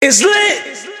It's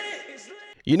lit.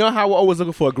 You know how we're always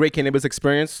looking for a great cannabis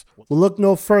experience? We'll look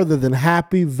no further than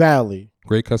Happy Valley.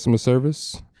 Great customer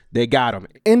service. They got them.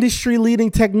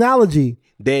 Industry-leading technology.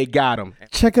 They got them.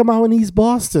 Check them out in East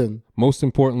Boston. Most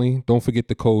importantly, don't forget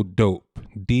the code DOPE.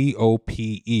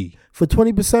 DOPE. For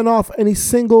 20% off any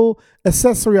single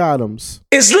accessory items.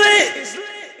 It's lit.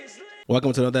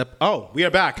 Welcome to another. Oh, we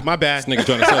are back. My bad. This nigga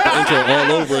trying to start the intro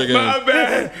all over again. My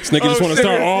bad. This nigga just want to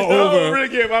start all over.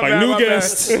 Again. My like bad, new my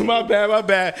guests. Bad. My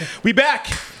bad. We back.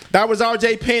 That was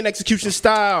RJ Payne, Execution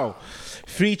Style,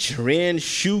 featuring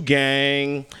Shoe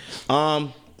Gang.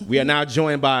 We are now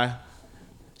joined by,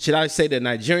 should I say the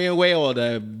Nigerian way or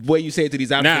the way you say it to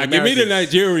these African Nah, Americans? give me the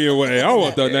Nigerian way. I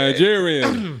want the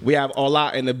Nigerian. We have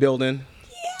Ola in the building.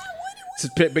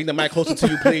 Bring the mic closer to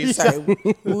you, please. Sorry,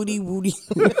 woody.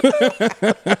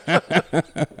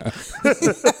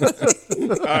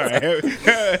 All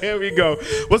right, here we go.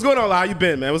 What's going on, Ola? How you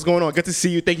been, man? What's going on? Good to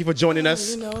see you. Thank you for joining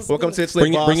us. Welcome to Slip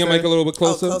Bring your mic a little bit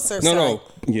closer. closer, No.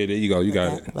 Yeah, there you go. You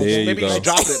got it. There you Maybe go. we should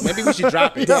drop it. Maybe we should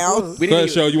drop it. Down. We Go ahead,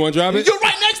 didn't show. You want to drop it? You're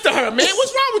right next to her, man.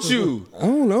 What's wrong with you? I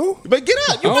don't know. But get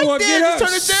up. You're I don't right wanna there. get Just up.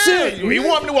 turn it down. Shit. You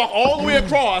want me to walk all the way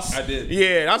across. I did.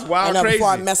 Yeah, that's I wild know crazy. before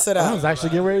I mess it I was up. actually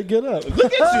getting ready to get up. Look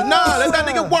at you. Nah, let that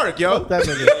nigga work, yo. Fuck that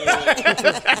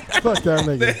nigga. Fuck that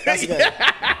nigga. That's good.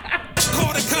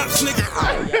 Call the cops, nigga.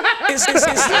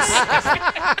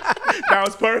 That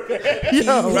was perfect.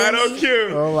 Right on cue.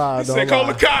 Don't lie, Say, don't call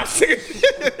lie. the cops.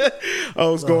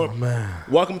 Oh, what's going on? Man.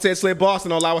 Welcome to Slip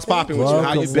Boston. Ola, what's popping with you?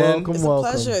 How you been? It's a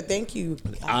pleasure. Thank you.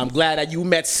 I'm glad that you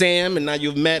met Sam and now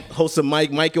you've met host of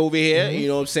Mike over here. Mm-hmm. You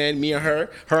know what I'm saying? Me and her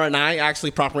and I,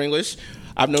 actually proper English.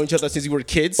 I've known each other since we were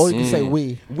kids. Or you can say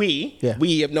we. We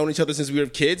have known each other since we were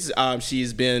kids.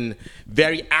 She's been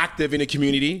very active in the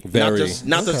community, Very.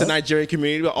 not just the Nigerian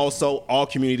community, but also all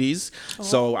communities.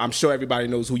 So I'm sure everybody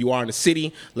knows who you are in the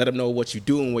city. Let them know what you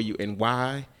do and where you and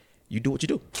why you do what you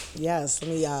do. Yes, let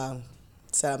me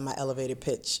set up my elevator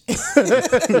pitch. It's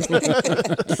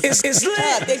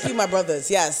lit. Thank you, my brothers.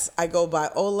 Yes, I go by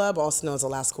Ola, but also known as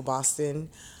Alaska Boston.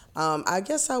 I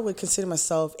guess I would consider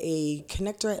myself a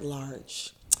connector at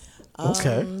large.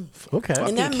 Okay. In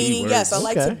that meaning, yes, I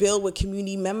like Okay. to build with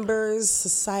community members,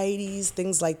 societies,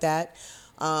 things like that.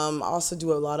 I also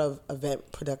do a lot of event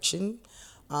production.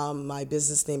 My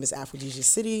business name is Aphrodisia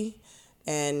City.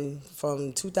 And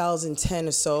from 2010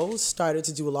 or so, started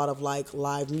to do a lot of like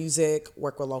live music,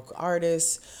 work with local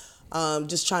artists,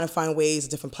 just trying to find ways,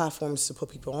 different platforms to put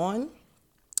people on.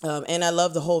 And I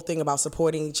love the whole thing about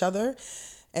supporting each other.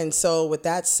 And so with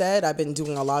that said, I've been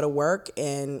doing a lot of work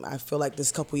and I feel like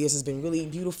this couple years has been really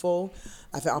beautiful.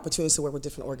 I've had opportunities to work with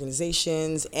different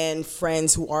organizations and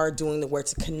friends who are doing the work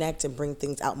to connect and bring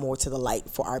things out more to the light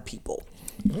for our people.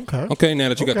 Okay. Okay, now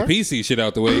that you got the PC shit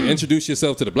out the way, introduce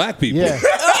yourself to the black people. Yeah.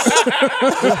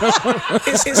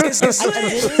 It's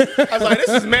lit. I was like, this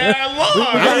is mad long.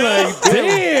 I'm like, You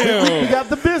damn. got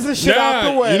the business shit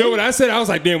out the way. You know what I said? I was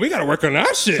like, damn, we got to work on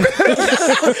our shit.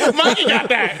 Mikey got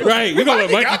that. Right, we going to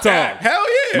let Mikey got talk. that. Hell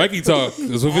yeah. Mikey talk.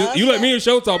 'Cause if you let me and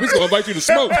Show talk, he's going to invite you to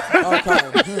smoke.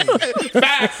 Okay.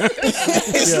 Facts.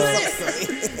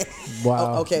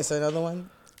 Wow. Okay, so another one?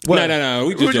 No.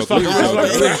 We just joking.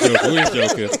 We just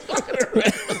joking.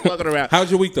 Fucking around.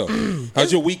 How's your week, though?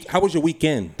 How's your week? How was your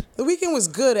weekend? The weekend was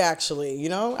good, actually. You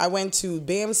know, I went to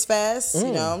BAMS Fest,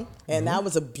 you know, and that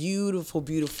was a beautiful,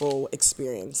 beautiful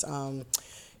experience.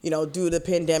 You know, due to the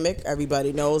pandemic,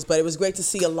 everybody knows, but it was great to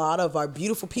see a lot of our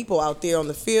beautiful people out there on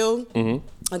the field.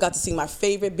 I got to see my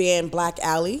favorite band, Black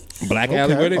Alley. Black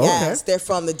Alley, where they go? Yes, they're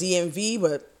from the DMV,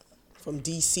 but from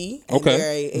DC. And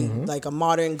Okay. they're like a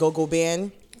modern go-go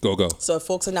band. Go. So if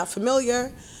folks are not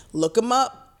familiar, look them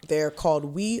up. They're called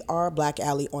We Are Black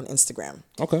Alley on Instagram.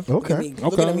 Okay. Look at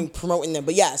me promoting them.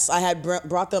 But yes, I had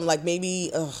brought them like maybe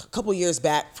a couple years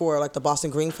back for like the Boston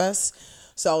Green Fest.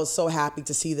 So I was so happy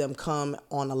to see them come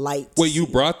on a light. Wait, you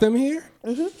brought them here?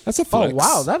 That's a Oh, flex.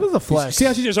 wow. That is a flex. See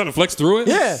how she just trying to flex through it?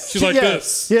 Yeah. She's like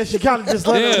this. Yeah, she kind of just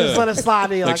let it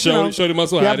slide in. Like, you know, show the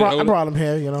muscle. Yeah, I brought him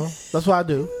here, you know. That's what I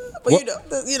do. But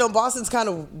you know, Boston's kind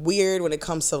of weird when it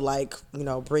comes to like, you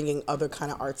know, bringing other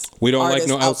kind of arts. We don't like artists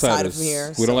no outside outsiders. of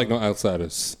here. We don't like no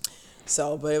outsiders.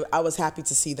 So, but I was happy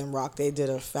to see them rock. They did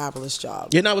a fabulous job.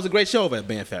 Yeah, no, it was a great show over at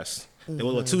Bandfest. There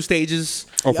were 2 stages.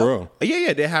 Oh, for real?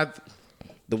 Yeah, they had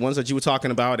the ones that you were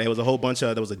talking about, there was a whole bunch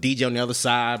of, there was a DJ on the other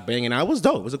side banging out. It was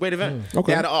dope. It was a great event.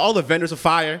 Okay. They had all the vendors of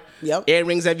fire. Yep.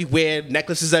 Earrings everywhere,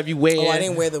 necklaces everywhere. Oh, I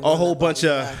didn't wear the a one whole that bunch bought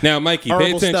me of. that. Now, Mikey, pay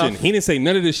Herbal attention. stuff. He didn't say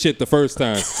none of this shit the first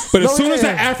time. But as soon as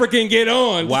an African get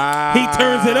on, Wow. he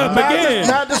turns it up again.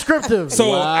 Not descriptive.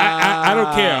 So I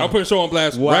don't care. I'll put a show on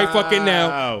blast right fucking now.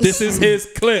 Wow. This is his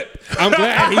clip. I'm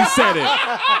glad he said it.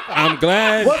 I'm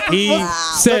glad he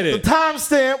said the it.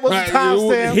 timestamp was the Right,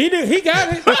 timestamp. He got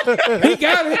it. He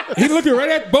got it. He looking right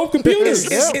at both computers.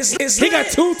 He got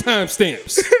 2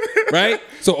 timestamps, right?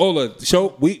 So Ola,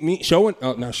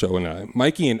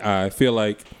 Mikey and I feel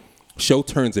like show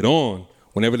turns it on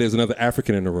whenever there's another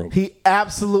African in the room. He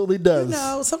absolutely does.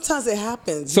 No, sometimes it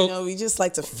happens. So- You know, we just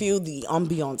like to feel the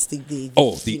ambiance, the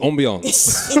The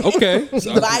ambiance. Okay.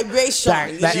 So,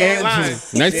 vibration. That you know?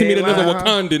 energy. nice to meet another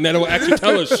Wakandan that'll actually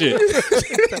tell us shit.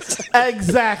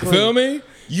 Exactly. Feel me?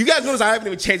 You guys notice I haven't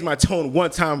even changed my tone one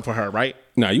time for her, right?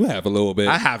 Nah, you have a little bit.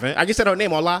 I haven't. I just said her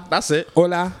name, Ola. That's it.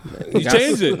 Hola. You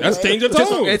changed it. That's change your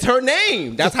tone. It's her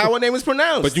name. That's how her name is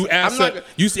pronounced. But you asked I'm her,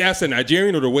 you asked a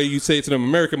Nigerian or the way you say it to them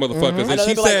American motherfuckers, I and know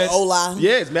she they be said, like, hola.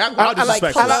 Yes, man. I I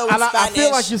disrespect hello. her. I feel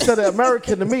Spanish. like you said it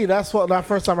American to me. That's what the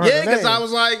first time I heard Yeah, her name. because I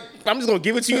was like, I'm just gonna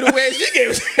give it to you the way she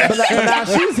gave it. but now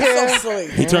she's So here.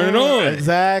 sweet. he turned it on.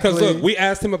 Exactly. Because look, we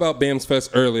asked him about Bam's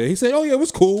Fest earlier. He said, oh yeah, it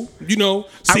was cool. You know,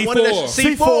 I wanted that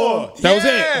C4. C4. That was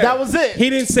it. That was it. He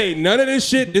didn't say none of this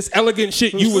shit, this elegant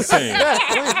shit you were saying.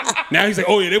 Now he's like,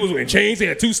 oh yeah, they was wearing chains. They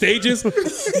had 2 stages.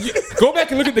 Go back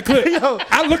and look at the clip.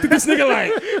 I looked at this nigga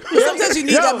like, Sometimes you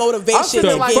need that motivation to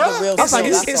the give fuck? a real I was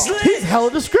like, soul. he's hella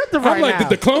descriptive right I'm like, now. did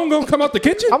the clone gonna come out the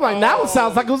kitchen? I'm like, now it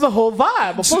sounds like it was a whole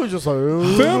vibe. Before it was just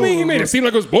like, Feel me? He made it seem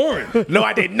like it was boring. No,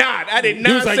 I did not. I did not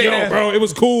He was like, say yo, that. bro, it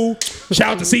was cool.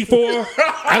 Shout out to C4.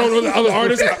 I don't know the other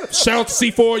artists. Shout out to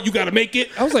C4. You got to make it.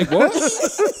 I was like, what?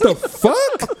 The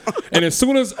fuck? And as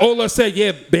soon as Ola said,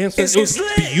 yeah, Bam's Fest, it was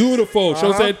beautiful.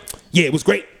 Show said, yeah, it was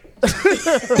great.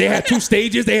 They had 2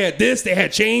 stages. They had this. They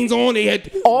had chains on. They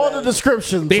had all the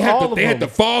descriptions. they had all the, of they had the them.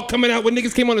 fog coming out when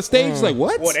niggas came on the stage. Like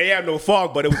what? Well, they have no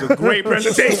fog, but it was a great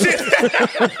presentation.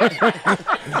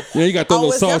 Yeah, you got the Oh, little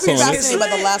it's sauce definitely on it. fascinating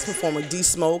about the last performer, D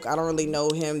Smoke. I don't really know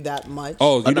him that much.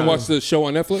 Oh, you didn't watch the show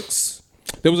on Netflix?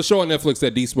 There was a show on Netflix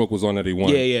that D Smoke was on that he won.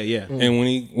 yeah. And when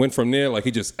he went from there, like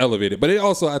he just elevated. But it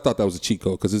also, I thought that was a cheat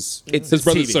code because it's his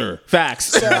brother, TV. Sir. Facts.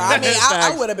 Sir, I mean, I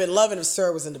Facts. would have been loving if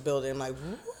Sir was in the building. Like,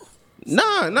 woo.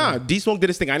 Nah. D Smoke did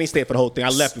his thing. I didn't stay for the whole thing. I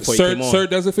left before he Sir, came on. Sir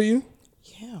does it for you?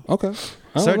 yeah. Okay. I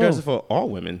don't Sir know. does it for all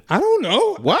women. I don't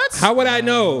know. What? How would I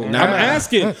know? I'm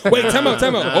asking. Wait, time out.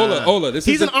 Ola, this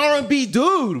He's is an R&B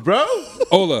dude, bro.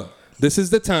 Ola, this is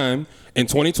the time in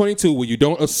 2022 where you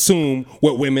don't assume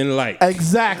what women like.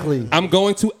 Exactly. I'm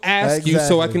going to ask you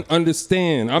so I can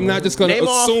understand. I'm not just going to Name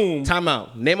assume. off. Time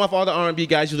out. Name off all the R&B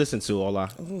guys you listen to, Ola.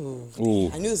 Ooh.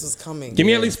 I knew this was coming. Give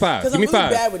me at least 5. Because Give I'm me really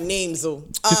 5. bad with names, though.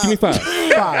 Just give me 5. 5.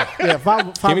 Yeah, 5.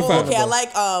 Give me 5. Okay, I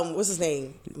like, what's his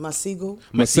name? Masego?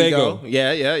 Masego.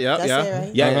 Yeah. That's it,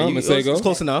 right? Yeah, Uh-huh, Masego. It's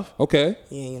close enough. Okay.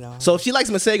 Yeah, you know. So if she likes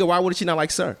Masego, why would she not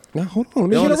like Sir? Now hold on.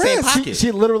 They're Let on me the get same a rest. pocket.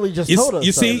 She literally just told us.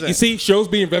 You see, Show's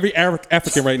being very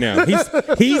African right now.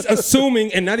 He's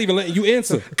assuming and not even letting you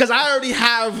answer. Because I already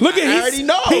have. Look at I already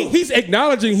know. He's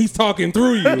acknowledging he's talking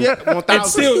through you Yeah, and 1000.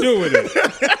 still doing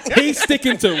it. He's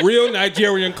sticking to real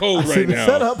Nigerian code right the now.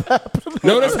 setup happened.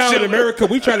 Notice how in America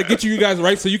we try to get you guys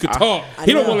right so you can talk.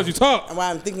 He don't know. want to let you talk. And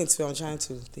while I'm thinking to, I'm trying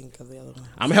to think of the other one.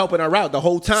 I'm helping her out the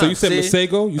whole time. So you said see?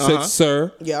 Masego, you said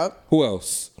Sir. Yep. Who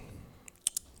else?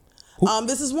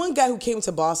 This is one guy who came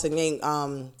to Boston named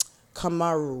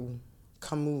Kamu.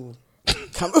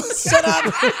 Shut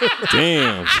up.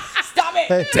 Damn. Stop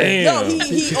it. Damn. No,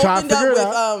 he trying to opened figure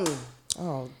up it with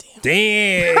oh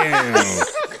damn. Damn.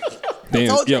 Damn.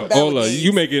 told you Yo, about Ola, these.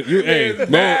 you make it. You, hey, Mo, Put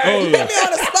me Ola. on the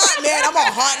spot, man. I'm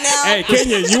on hot now. Hey,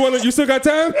 Kenya, you still got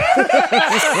time?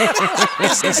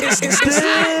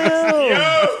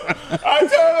 I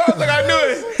told her, I was like, I knew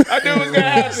it. I knew it was going to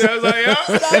happen. I was like, yo.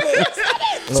 Stop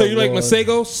it. So you like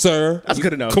Masego, Sir. That's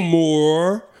good enough.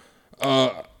 Kamur.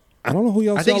 I don't know who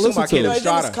y'all I think y'all he's talking listen about to. No, his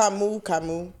name Strata. is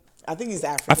Kamu. I think he's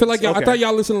African. I feel like y'all, I Okay. thought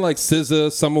y'all listened to like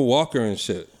SZA, Summer Walker and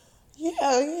shit.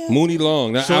 Yeah. Mooney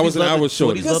Long. Now, I was an love hour the-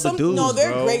 shorty. shorties Because love the dudes, no,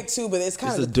 they're bro. great too, but it's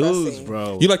kind It's of the depressing. dudes,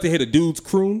 bro. You like to hear the dudes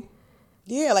croon?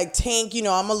 Yeah, like Tank. You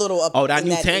know, I'm a little up. Oh, that in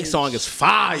new Tank age. song is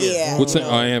fire. Yeah. What's you it? know.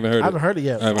 Oh, I haven't heard it. I haven't heard it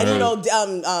yet. I haven't And heard you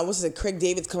it. know, what's it? Craig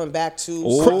David's coming back too.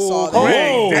 Oh, Afro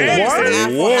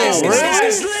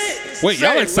House. Wait,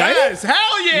 y'all excited?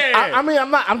 Hell yeah. I mean, I'm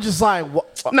not. I'm just like,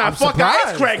 Nah, I'm fuck that.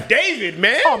 It's surprised. Craig David,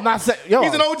 man. Oh, I'm not saying. Yo,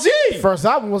 He's an OG. First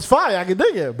album was fire. I could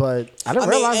dig it, but I didn't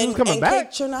realize he was coming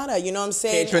back. Kate Trinata, you know what I'm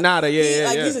saying? Kate Trinata, yeah,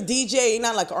 Like yeah. he's a DJ,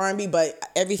 not like R&B, but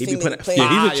everything He be that he putting- plays.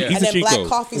 Yeah, he's a Fire. he's And a then Black Chico.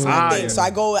 Coffee's my Fire. thing, so I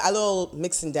go a little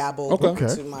mix and dabble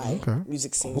Okay. to my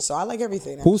music scene. So I like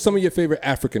everything. Who's some of your favorite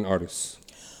African artists?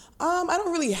 I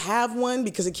don't really have one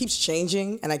because it keeps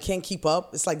changing and I can't keep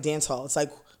up. It's like dance hall. It's like,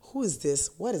 who is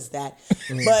this? What is that?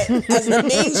 But as the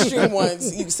mainstream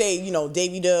ones, you can say,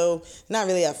 Davido. Not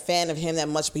really a fan of him that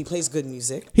much, but he plays good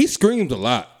music. He screams a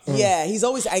lot. Yeah, he's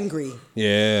always angry.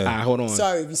 Yeah. All right, hold on.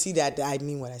 Sorry if you see that. I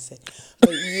mean what I said. But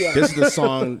yeah. This is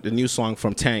the new song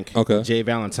from Tank. Okay. Jay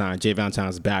Valentine. Jay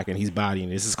Valentine's back and he's bodying.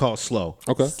 This is called Slow.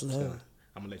 Okay. Slow.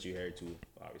 I'm gonna let you hear it too,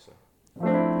 obviously.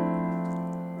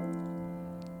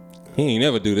 He ain't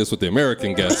never do this with the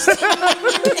American guests.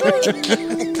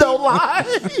 Don't lie.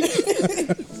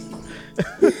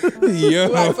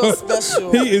 Yo. I feel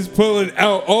special. He is pulling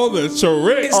out all the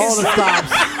tricks. All the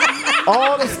stops.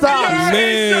 All the stops.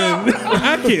 Man,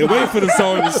 I can't wait for the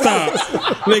song to stop.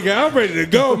 Nigga, I'm ready to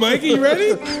go, Mikey. You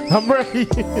ready? I'm ready.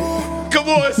 Come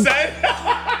on, son.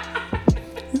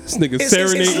 This nigga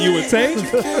serenading you with Tank.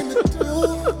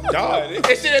 Dog,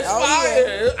 this shit is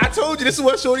fire. I told you this is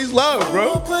what shorties love,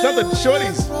 bro. Something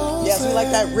shorties. Yes, we like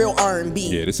that real R&B.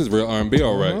 Yeah, this is real R&B,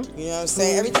 all right. You know what I'm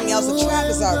saying? Everything else, the trap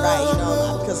is all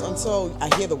right, because until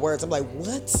I hear the words, I'm like,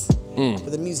 what?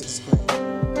 But the music's great.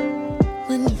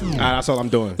 That's all I'm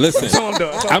doing. Listen, That's all I'm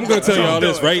doing. I'm going to tell y'all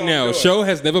this right That's all I'm now. doing. Show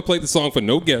has never played the song for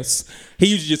no guests. He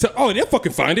usually just tell, they'll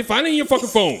fucking find it. Find it in your fucking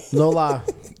phone. No lie.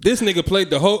 This nigga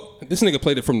played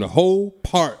it from the whole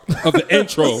part of the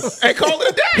intro. Hey, call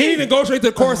it a day. He didn't even go straight to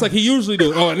the chorus like he usually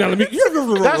do. Oh, now let me.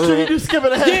 That's true. You do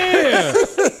skipping ahead. Yeah.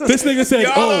 This nigga said,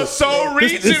 Y'all are so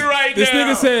reaching right This now.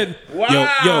 nigga said,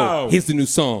 Wow. yo, here's the new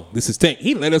song. This is Tank.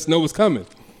 He let us know what's coming.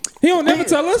 He don't never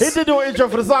tell us. He did do an intro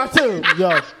for the song too.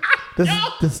 Yo,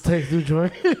 this takes new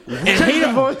joint. And Change he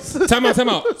the voice. Time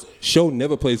out. Show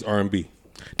never plays R&B.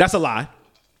 That's a lie.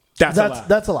 That's a lie.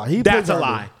 That's a lie. He That's plays a R&B.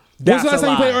 lie. When's That's the last a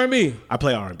time you played lie. R&B? I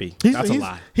play R&B. He's, That's a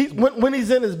lie. When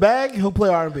he's in his bag, he'll play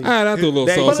R&B. All right, I threw a little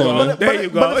There you sauce go. on there. There you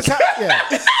go.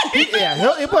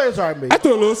 Yeah, he'll play his R&B. I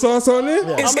threw a little sauce on there.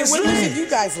 Yeah. I mean, what music you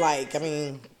guys like? I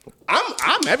mean,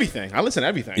 I'm everything. I listen to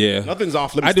everything. Yeah. Nothing's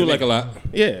off limits. I do to me. like a lot.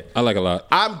 Yeah. I like a lot.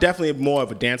 I'm definitely more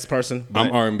of a dance person. I'm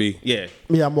but- R&B. Yeah.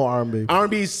 Yeah, I'm more R&B.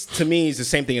 R&B's to me is the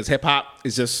same thing as hip hop.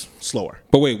 It's just slower.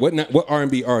 But wait, what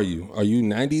R&B are you? Are you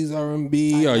 90s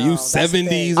R&B? Are you know, that's the 70s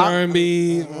thing.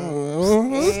 R&B?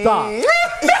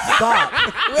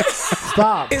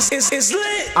 Stop. It's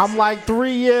lit. I'm like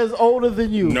 3 years older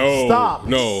than you. No. Stop.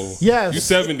 No. Yes. You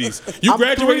 70s. You I'm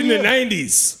graduated in 3 the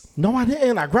years. 90s. No, I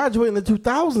didn't. I graduated in the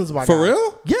 2000s, my For guy.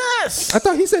 real? Yes. I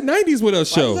thought he said 90s with us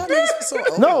show. that makes me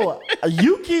so old. No,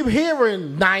 you keep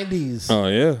hearing 90s. Oh,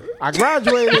 yeah. I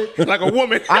graduated. Like a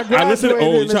woman. I listen- graduated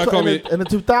oh, you in, trying to call me- in the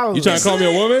 2000s. You trying to call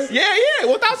me a woman? yeah,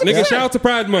 1,000%. Nigga, shout out to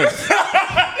Pride Month.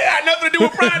 Had nothing to do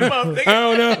with Pride Month. I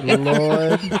Nigga. don't know.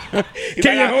 Lord.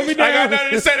 Can you hold me I got down?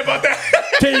 nothing to say about that.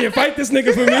 Can you fight this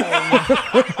nigga for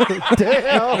me?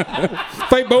 Damn.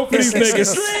 Fight both of these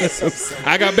niggas.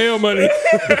 I got bail money.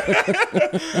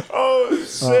 Oh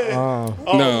shit.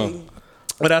 No.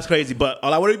 But that's crazy. But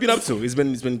what have you been up to? It's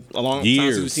been a long time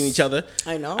Years. since we've seen each other.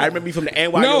 I know. I remember you from the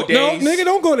NYO No, days. nigga,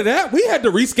 don't go to that. We had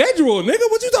to reschedule, nigga.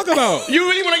 What you talking about? You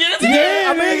really want to get into Yeah,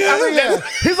 that? I mean, yeah.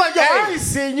 He's like, yo, Hey, I ain't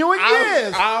seen you in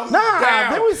years. I'm nah,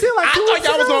 down. then we seen like 2 I weeks thought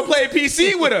y'all was ago. gonna play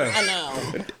PC with her. I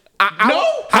know. No?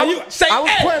 How you? Say, I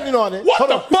was hey, planning on it. What Hold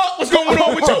the on. fuck was going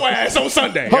on with your ass on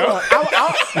Sunday? Hold yo? on.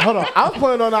 Hold on. I was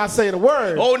planning on not saying a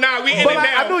word. Oh, nah, we in but it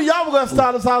now. I knew y'all were gonna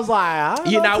start us. I was like, I don't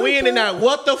Yeah, know, now we in it now.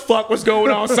 What the fuck was going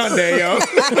on Sunday, yo?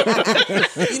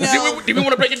 You know, Did we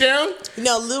want to break it down?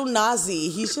 Lil Nazi,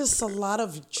 he's just a lot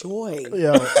of joy.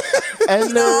 Yo,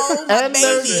 No, my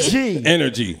energy,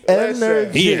 Energy.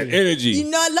 energy. He had energy. You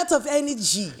know, a lot of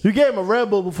energy. You gave him a Red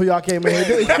Bull before y'all came in here,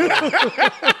 didn't you?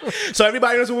 So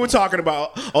everybody knows what we're talking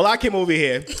about. Oh, I came over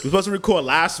here. We were supposed to record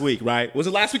last week, right? Was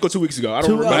it last week or 2 weeks ago? I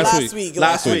don't remember. Last week.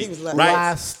 Last I week. think it was last Right.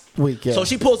 Last week, yeah. So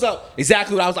she pulls up.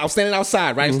 Exactly what I was standing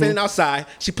outside, right? I'm standing outside.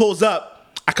 She pulls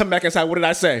up. I come back inside. What did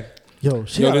I say? Yo,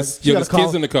 she Yo, got there's she got a kids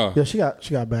call. in the car. Yo, she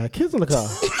got bad kids in the car.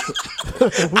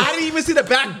 I didn't even see the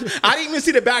back. I didn't even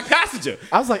see the back passenger.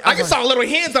 I just saw little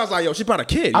hands. I was like, yo, she brought a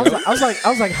kid. I yo. was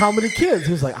like, how many kids?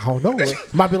 He was like, I don't know. It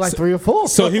might be like 3 or 4.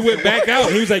 So he went back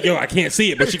out. He was like, yo, I can't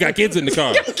see it, but she got kids in the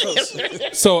car.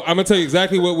 So I'm going to tell you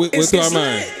exactly what went through our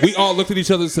mind. We all looked at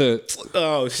each other and said,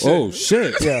 Oh shit. oh,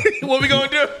 shit. yeah, What we gonna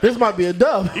do? this might be a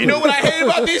dub. You know what I hate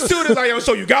about these two? It's like, yo,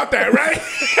 so you got that, right?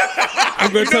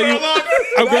 I'm going to tell you.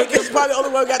 I'm Right? gonna, It's probably the only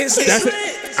one who got to that's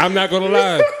it. I'm not going to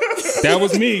lie. That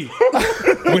was me.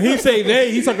 when he say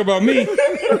they, he's talking about me.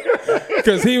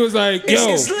 Because he was like,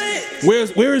 yo,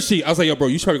 where is she? I was like, yo, bro,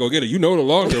 you trying to go get her. You know no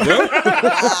longer, bro.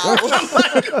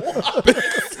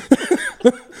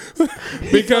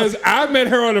 Because I met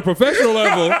her on a professional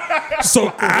level,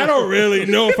 so I don't really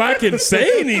know if I can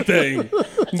say anything.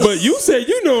 But you said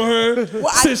you know her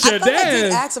since your I did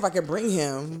dad. ask if I could bring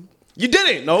him. You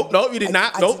didn't. Nope, you did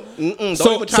not. Nope. Don't even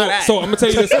try that. So I'm gonna tell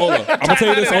you this, Ola.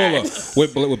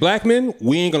 With black men,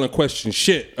 we ain't gonna question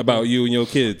shit about you and your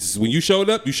kids. When you showed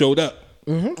up, you showed up.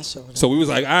 I showed up. So we was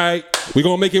like, all right, we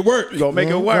gonna make it work. You gonna make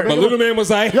it work. But little man was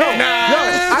like,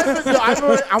 I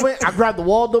grabbed the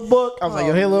Waldo book. I was like,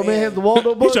 yo, hey, little man, here's the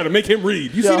Waldo he book. trying to make him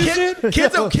read. You see this shit?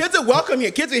 Kids are welcome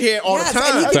here. Kids are here all Yes, the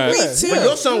time. and he can read Facts. too. But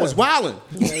your son was wilding.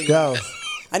 Yo.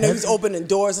 I know he's opening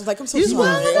doors. I was like, I'm so sorry.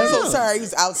 wild. I'm so sorry.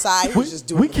 He's outside. He was just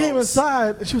doing We the came most.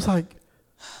 inside, and she was like,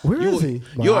 where is he?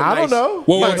 you're I don't nice. know.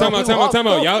 Whoa, Like, time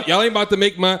out. Y'all ain't about to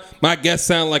make my guest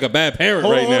sound like a bad parent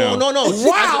right now. No.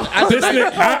 Wow. This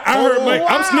nigga, I heard Mike.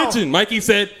 I'm snitching. Mikey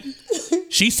said,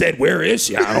 she said, where is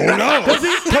she? I don't know.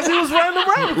 Because he was running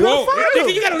around. We Whoa, couldn't find nigga,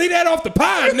 him. you gotta leave that off the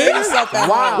pod, nigga. Himself at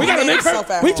Wow. home. We gotta He made make himself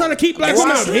her. at We home. trying to keep black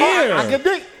women up I here. can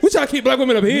dig. We trying to keep black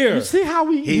women up here. You see how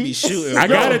He be shooting. I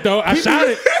got it though. I shot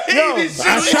it. Yo, He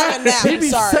have a nap. he I'm be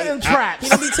sorry. setting traps. He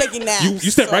don't be taking naps. You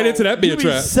stepped right into that He beer be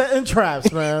trap. setting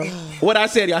traps, man. What I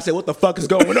said, I said, what the fuck is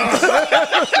going on?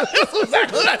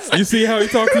 You see how he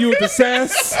talked to you with the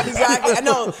sass? Exactly. I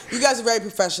know you guys are very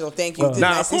professional. Thank you. You did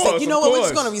Nah, nice. of He's like, course, you know of what? We're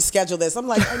just course. gonna reschedule this. I'm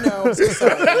like, I know. I'm so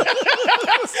sorry.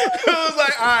 I was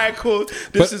like, all right, cool.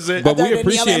 This is it. but we They're yelling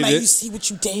appreciate at me, it. You see what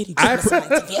you did? You I, did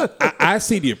something to me. I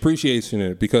see the appreciation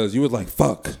in it because you was like,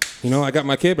 fuck, you know, I got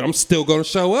my kid, but I'm still gonna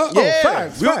show up. Yeah.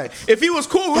 facts, We- facts. If he was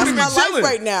cool, we That's would my be life chilling.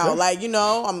 right now. Like, you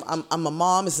know, I'm a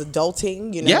mom. It's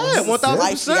adulting. You know, Yeah, It's 1000%.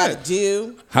 life you gotta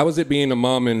do. How is it being a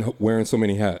mom and wearing so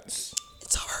many hats?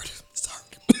 It's hard. It's hard.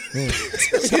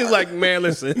 He's like, man,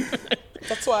 listen.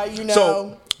 That's why you know.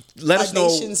 So, let us know.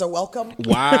 Libations are welcome.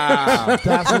 Wow.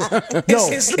 That's what, yo,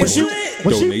 when she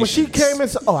Donations. came in,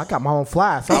 oh, I got my own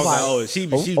flash. I was like, oh,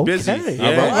 she's okay. busy. I Yeah. fuck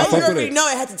Well, you with already it. know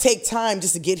it had to take time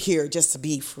just to get here, just to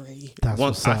be free. That's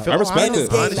Once what's I up. feel I respect And it's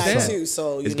it. I game understand. night too,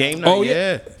 so you It's know. game night. Oh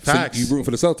yeah. Facts. So you rooting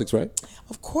for the Celtics, right?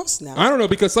 Of course now. I don't know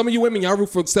because some of you women y'all root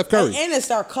for Steph Curry. And it's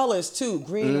our colors too,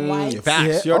 green and white. Facts.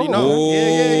 Yeah. You already know. Oh,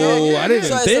 Yeah. I didn't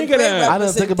So even it's a think of great that. I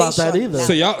didn't think about that representation. either.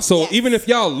 So y'all, so Yes. even if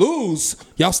y'all lose,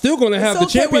 y'all still gonna have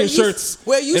It's the okay, champion we're used- shirts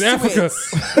we're used in to Africa. it.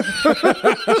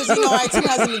 Because you know our team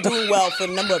hasn't been doing well for a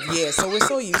number of years, so we're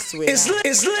so used to it. Now.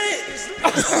 It's lit.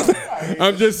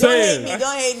 I'm just Don't hate saying. me,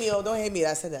 don't hate me, oh, don't hate me.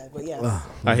 I said that, but yeah.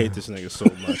 I hate this nigga so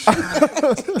much.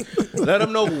 Let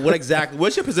him know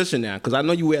what's your position now? Because I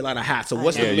know you wear a lot of hats. So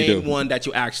what's know. the Yeah, you main do. one that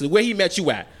you actually, where he met you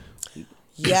at?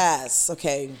 Yes.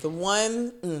 Okay. The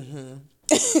one.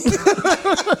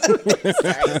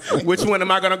 Which one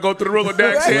am I going to go through the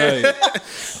Rolodex here?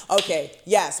 Right. Okay.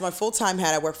 Yes. My full time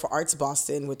hat. I work for Arts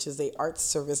Boston, which is a arts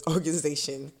service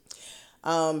organization.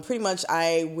 Pretty much,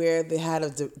 I wear the hat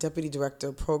of deputy director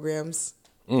of programs.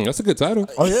 That's a good title.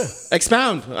 Oh yeah.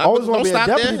 Expound. Always wanna Don't be a stop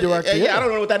deputy there. director, Yeah, yeah. I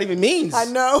don't know what that even means. I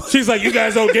know. She's like, you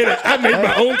guys don't get it. I made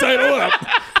my own title up.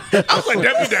 I was like,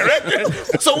 deputy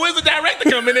director. So where's the director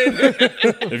coming in?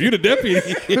 If you the deputy,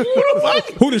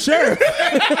 who the sheriff?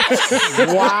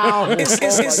 Wow. Look at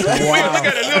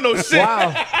it, you don't know shit.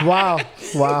 Wow.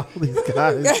 These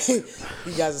guys.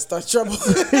 You guys will start trouble.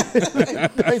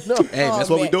 I know. Hey, that's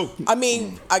what we do. I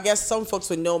mean, I guess some folks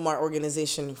would know my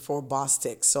organization for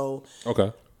Bostic. So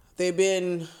Okay. they've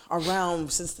been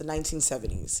around since the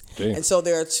 1970s. Damn. And so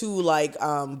there are two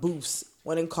booths,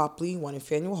 one in Copley, one in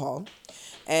Faneuil Hall.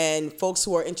 And folks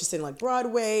who are interested in like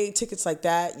Broadway, tickets like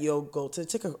that, you'll go to the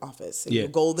ticket office. And Yeah.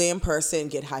 you'll go there in person,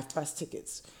 get high price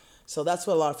tickets. So that's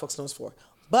what a lot of folks know us for.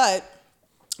 But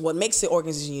what makes the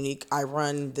organization unique, I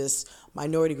run this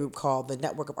minority group called the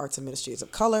Network of Arts Administrators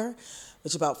of Color,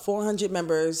 which is about 400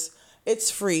 members. It's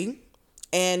free,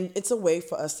 and it's a way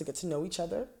for us to get to know each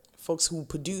other. Folks who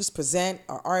produce, present,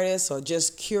 are artists, or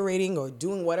just curating or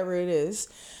doing whatever it is,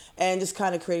 and just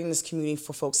kind of creating this community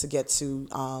for folks to get to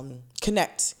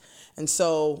connect. And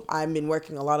so I've been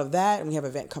working a lot of that, and we have an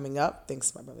event coming up.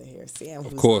 Thanks to my brother here, Sam,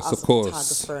 who's course, also of course. a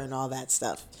photographer and all that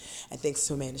stuff. And thanks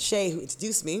to Amanda Shea, who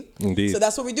introduced me. Indeed. So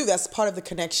that's what we do. That's part of the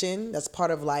connection. That's part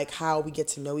of like how we get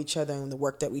to know each other and the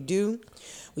work that we do.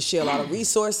 We share a lot of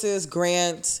resources,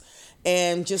 grants,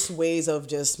 and just ways of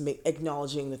just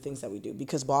acknowledging the things that we do.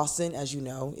 Because Boston, as you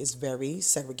know, is very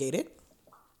segregated.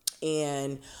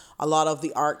 And a lot of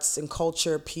the arts and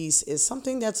culture piece is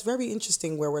something that's very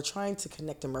interesting where we're trying to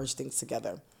connect and merge things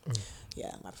together.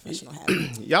 Yeah, my professional hat.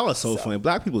 Y'all are so funny.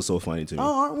 Black people are so funny to me.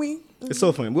 Oh, aren't we? It's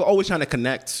so funny. We're always trying to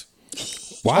connect.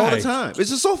 Why? all the time. It's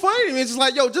just so funny to me. It's just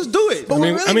like, yo, just do it. But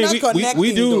we're really not connecting,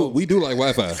 we do though. like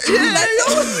Wi-Fi.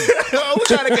 We're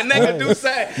trying to connect and do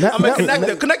something. I'm gonna connect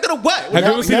them. Connect to what? Have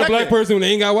you ever seen a black person when they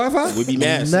ain't got Wi-Fi? We'd be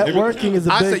mad. Networking is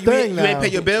a I big said, thing you now. ain't pay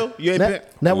your bill? You ain't pay?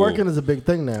 Networking is a big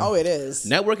thing now. Oh, it is.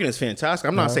 Networking is fantastic.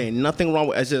 I'm not saying nothing wrong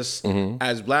with it. It's just,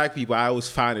 as black people, I always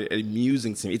find it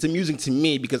amusing to me. It's amusing to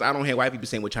me because I don't hear white people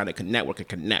saying we're trying to network and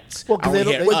connect. Well, 'cause I they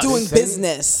only don't- hear We're us. doing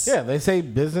business. Yeah, they say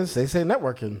business, they say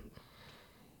networking.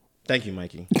 Thank you,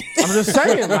 Mikey. I'm just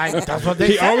saying, like, that's what they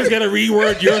He say. always got to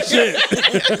reword your shit.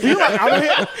 You like, I don't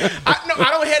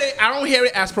hear, I don't hear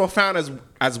it as profound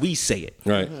as we say it.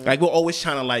 Right. Like we're always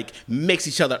trying to like mix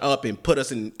each other up and put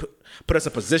us in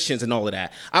positions and all of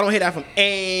that. I don't hear that from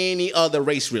any other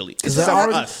race really. It's just they're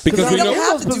already- us. Because they we don't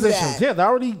know. have to do positions. that.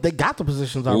 Yeah, they got the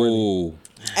positions already. Ooh.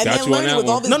 And Got then you on learning that with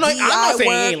all one. this No, DEI I'm not saying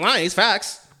he work. ain't lying. It's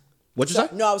facts. What you say?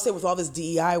 No, I would say with all this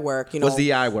DEI work, you know. What's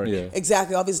DEI work? Yeah.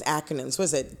 Exactly, all these acronyms. What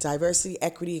is it? Diversity,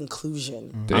 equity,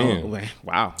 inclusion. Damn. Oh,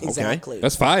 wow. Okay. Exactly.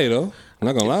 That's fire, though. I'm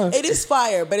not going to lie. It is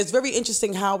fire, but it's very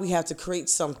interesting how we have to create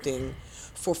something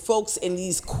for folks in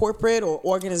these corporate or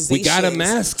organizations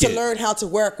mask to it. learn how to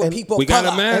work with people we of color.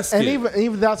 gotta mask And it.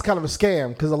 even that's kind of a scam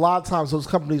because a lot of times those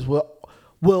companies will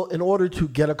in order to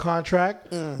get a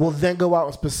contract will then go out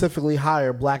and specifically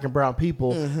hire black and brown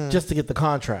people just to get the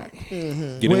contract. Get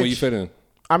in where you Which- fit in.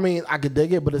 I mean, I could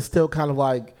dig it, but it's still kind of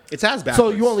like It's as backwards. so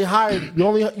you only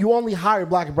hire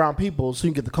black and brown people so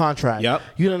you can get the contract. Yep.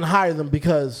 You didn't hire them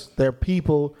because they're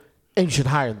people and you should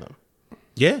hire them.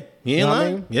 Yeah. He ain't You know what I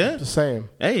lying. mean? Yeah. Just saying.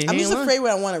 Hey, he I'm ain't just lying. afraid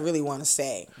what I really want to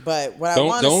say, but what I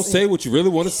want Don't to say what you really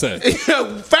want to say.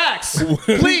 Facts.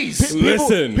 Please.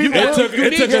 Listen,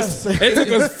 it took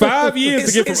us 5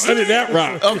 years to get from under that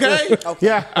rock. Okay.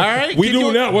 Yeah. All right. We Keep do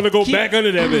your- not want to go keep- back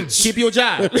under that bitch. Keep your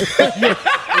job.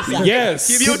 Yes.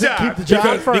 Keep your job. Keep the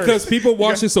job first. Because people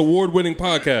watch this award-winning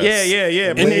podcast. Yeah.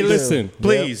 And they do. listen.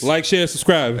 Please. Like, share,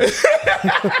 subscribe.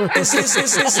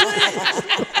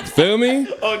 Feel me?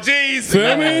 Oh, jeez.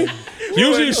 Feel me?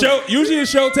 Usually the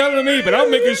show telling me, but I'm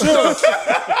making sure.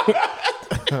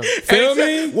 Feel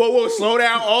me? Whoa, slow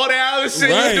down. All that other shit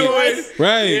Right. you doing.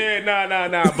 Right. Yeah,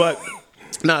 nah. But,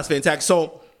 it's fantastic.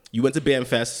 So, you went to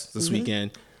BAMFest this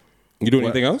weekend. You doing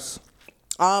anything else?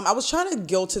 I was trying to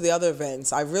go to the other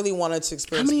events. I really wanted to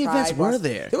experience. How many Pride. events were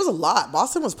there? There was a lot.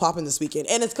 Boston was popping this weekend,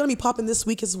 and it's going to be popping this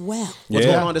week as well. What's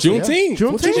going on this week?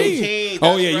 Juneteenth. What you mean? Juneteenth,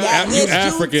 Oh that's yeah, right. you It's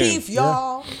African. Juneteenth,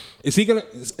 y'all. Is he gonna?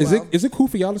 Is it cool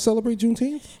for y'all to celebrate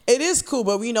Juneteenth? It is cool,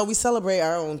 but we selbrate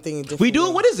our own thing. In different We do?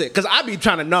 ways. What is it? Because I be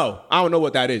trying to know. I don't know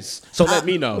what that is. So let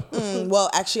me know.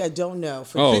 Well, actually, I don't know.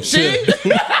 Oh shit!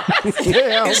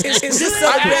 Yeah. It's just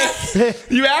celebrate.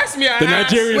 You asked me. The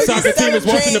Nigerian Wait, you soccer team is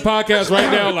watching the celebrate- podcast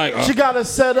right now. Like, She got us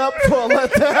set up for a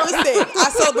letdown. Listen, our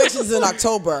celebrations in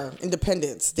October,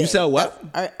 Independence Day. You sell what?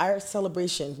 Our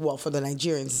celebration, well, for the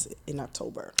Nigerians in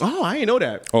October. Oh, I didn't know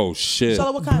that. oh shit!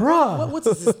 So what kind? Bruh. What's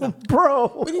this now? Bro.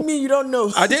 What do you mean you don't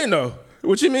know? I didn't know.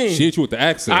 What you mean? She hit you with the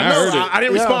accent. I I, know. heard it. I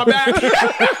didn't respond back.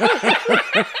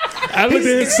 I looked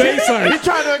at his face like, He's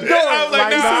trying to ignore it. I was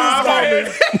like,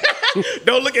 nah,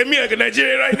 don't look at me like a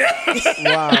Nigerian right now.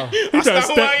 Wow. he trying not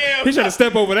who I am. to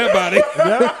step over that body.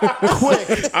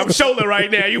 Quick. I'm shoulder right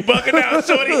now. You bucking out,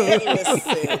 shorty. Listen,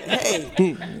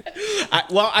 hey.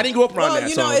 I didn't grow up around Well, that.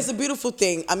 you so. know, it's a beautiful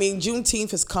thing. I mean,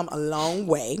 Juneteenth has come a long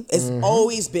way. It's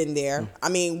always been there. I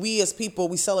mean, we as people,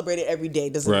 we celebrate it every day.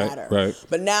 It doesn't Right, matter. right.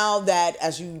 But now that,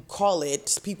 as you call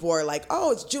it, people are like,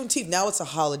 oh, it's Juneteenth. Now it's a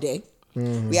holiday.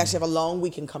 We actually have a long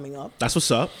weekend coming up. That's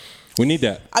what's up. We need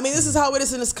that. I mean, this is how it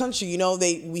is in this country. You know,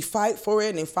 we fight for it,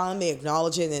 and they finally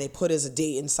acknowledge it, and then they put it as a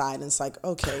date inside, and it's like,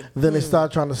 okay. Then they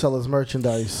start trying to sell us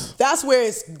merchandise. That's where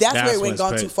it That's went what's gone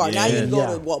crazy. too far. Now you can go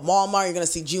Yeah. to Walmart. You're gonna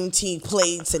see Juneteenth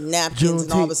plates and napkins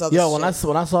and all this other Yo, shit.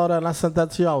 when I saw that and I sent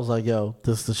that to you, I was like, yo,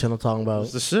 this is the shit I'm talking about.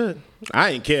 The shit.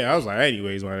 I didn't care. I was like,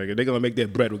 anyways, my nigga, they're gonna make their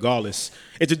bread regardless.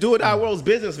 And to do it our world's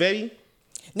business, baby.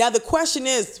 Now the question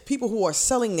is, people who are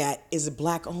selling that, is it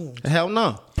black owned? Hell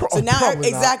no. So now,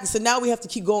 Probably not. exactly. So now we have to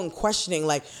keep going questioning.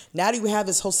 Like, now that we have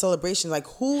this whole celebration, like,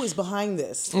 who is behind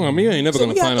this? I mean, you ain't never So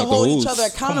gonna we have find to out the hold who's. each other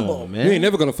accountable. man. You ain't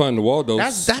never gonna find the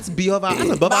Waldos. That's above our But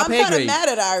above our I'm pay kind of grade. mad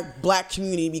at our black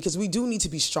community because we do need to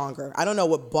be stronger. I don't know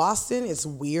what Boston is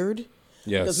weird.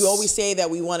 Yes. Because we always say that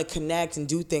we want to connect and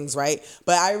do things right,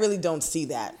 but I really don't see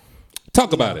that.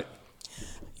 Talk about it.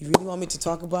 You really want me to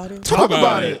talk about it? Talk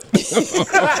about it. It's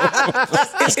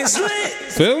lit.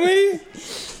 Feel me?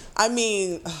 I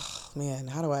mean, oh, man,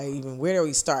 where do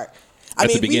we start? I At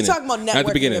the mean, we beginning. talking about At the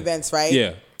networking beginning. events, right?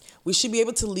 Yeah. We should be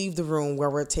able to leave the room where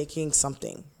we're taking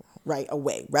something right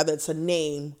away, whether it's a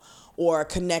name or a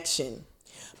connection.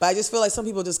 But I just feel like some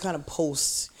people just kind of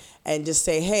post and just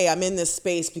say, hey, I'm in this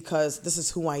space because this is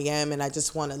who I am and I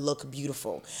just want to look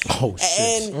beautiful. Oh,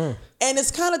 shit. And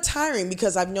it's kind of tiring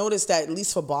because I've noticed that, at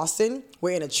least for Boston,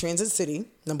 we're in a transit city,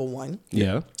 number one.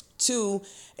 Yeah. Two,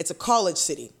 it's a college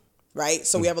city, right?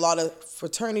 So we have a lot of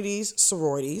fraternities,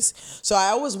 sororities. So I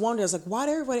always wonder, it's like, why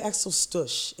do everybody act so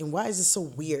stush? And why is it so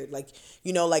weird? Like,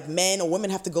 you know, like men or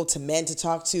women have to go to men to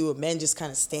talk to, or men just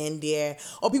kind of stand there,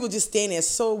 or people just stand there. It's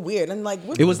so weird. I'm like,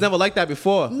 what? It was never like that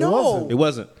before. No. It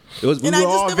wasn't. It was. We And were I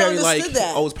just all never very like understood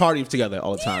that. always partying together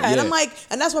all the time. Yeah, and I'm like,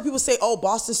 and that's why people say, oh,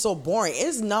 Boston's so boring. It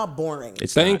is not boring.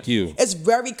 Thank you. It's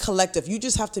very collective. You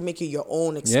just have to make it your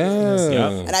own experience. Yeah.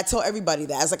 And I tell everybody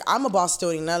that. It's like, I'm a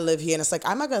Bostonian and I live here. And it's like,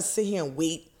 I'm not going to sit here and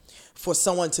wait for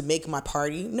someone to make my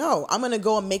party. No, I'm going to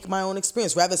go and make my own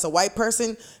experience. Whether it's a white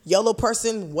person, yellow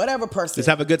person, whatever person. just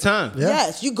have a good time.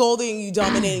 Yes, you go there and you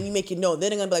dominate and you make it known. Then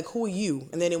they're going to be like, who are you?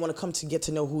 And then they want to come to get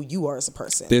to know who you are as a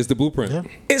person. There's the blueprint.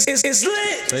 It's lit.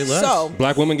 Say less. So,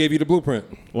 Black women gave you the blueprint.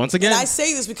 Once again, and I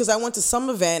say this because I went to some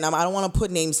event. I don't want to put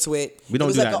names to it. We don't it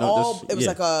was do like that. A No, just- it was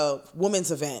yeah. like a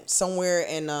women's event somewhere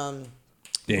in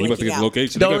Yeah, you about to get the out.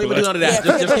 location. don't They even gotta do be none of like,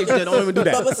 that. Just keep, don't even do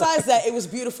But that. besides that, it was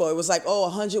beautiful. It was like,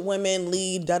 100 women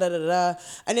lead, da da da da.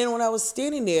 And then when I was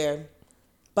standing there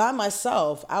by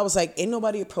myself, I was like, ain't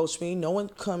nobody approached me. No one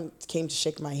came to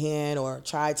shake my hand or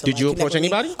tried to. Did you connect approach with me.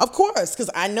 anybody? Of course, because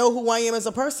I know who I am as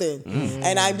a person,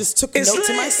 and I just took a It's note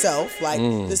to lit. myself, like,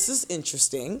 this is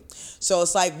interesting. So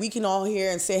it's like we can all hear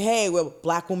and say, hey, we're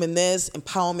black women this,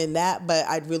 empowerment that, but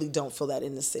I really don't feel that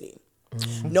in the city.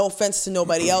 No offense to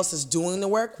nobody else is doing the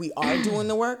work. We are doing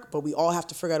the work, but we all have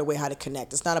to figure out a way how to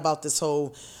connect. It's not about this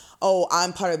whole,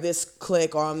 I'm part of this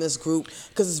clique or I'm this group,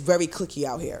 because it's very cliquey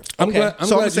out here. I'm Okay. glad. So I'm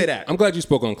gonna glad say you- that. I'm glad you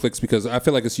spoke on clicks because I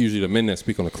feel like it's usually the men that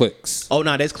speak on the clicks. Oh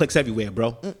no, there's clicks everywhere,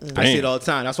 bro. I see Damn. it all the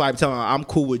time. That's why I'm telling you, I'm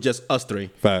cool with just us three.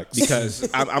 Facts. Because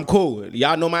I'm cool.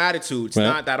 Y'all know my attitude. It's Yeah.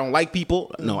 not that I don't like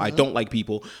people. No, I don't like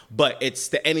people. But it's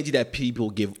the energy that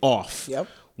people give off. Yep.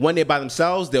 When they're by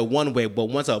themselves, they're one way. But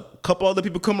once a couple other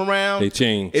people come around, They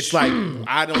change. It's like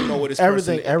I don't know what this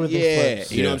Everything- person. everything Yeah,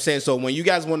 flips. you know Yeah. what I'm saying. So when you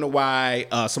guys wonder why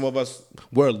some of us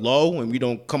we're low and we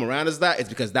don't come around as that, it's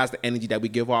because that's the energy that we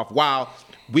give off. While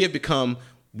we've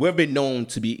been known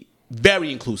to be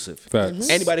very inclusive. Facts.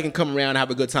 Anybody can come around and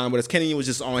have a good time with us. Kenny was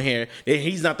just on here.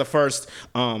 He's not the first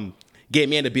gay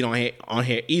man to be on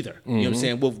here either. You know what I'm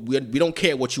saying? We don't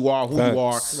care what you are, who you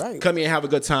are. Facts. Right. Come here and have a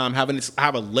good time, have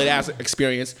a lit ass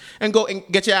experience, and go and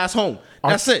get your ass home.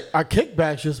 That's it. Our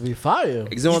kickbacks used to be fire.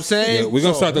 You know what I'm saying? Yeah, we're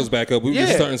gonna So- start those back up. We're just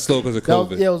Yeah. starting slow because of That was,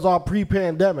 COVID. yeah, it was all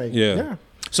pre-pandemic. Yeah.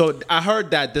 So I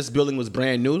heard that this building was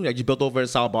brand new. Like you built over in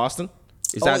South Boston.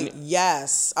 Is that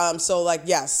Yes.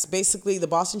 Yes. Basically, the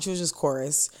Boston Children's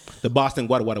Chorus. the Boston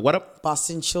what up?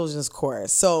 Boston Children's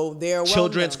Chorus. So they're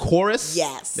Children's well-known. chorus?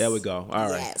 Yes. There we go. All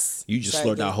right. Yes. You just Sorry,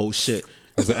 slurred that dude. whole shit.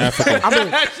 As an African,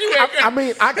 I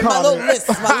mean, I My called little it. list.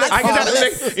 My list. I my gotta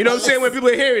list. make, you know what I'm saying? When people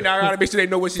are hearing now, I gotta make sure they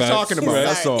know what she's Facts. talking about. Right.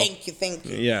 That's all. Thank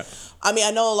you. Yeah. I mean,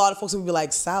 I know a lot of folks will be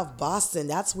like, South Boston,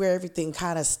 that's where everything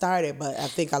kind of started, but I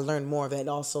think I learned more of it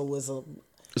also was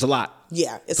It's a lot.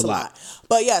 yeah, it's a lot.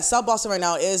 But yeah, South Boston right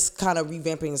now is kind of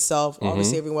revamping itself.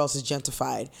 Obviously, everywhere else is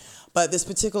gentrified. But this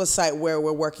particular site where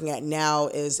we're working at now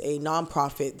is a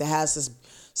nonprofit that has this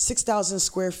 6,000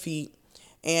 square feet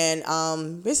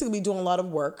and basically be doing a lot of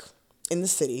work in the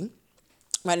city.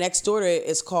 My next door to it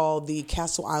is called the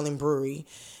Castle Island Brewery,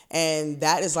 and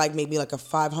that is like maybe like a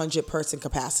 500 person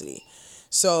capacity.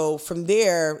 So from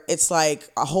there, it's like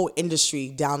a whole industry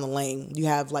down the lane. You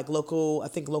have like local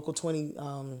 20,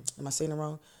 am I saying it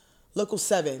wrong? Local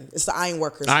 7. It's the Iron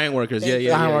Workers. Iron workers. Yeah, Thank yeah, you.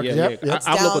 yeah, Iron yeah, workers, yeah. yep.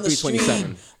 I'm Down local the street,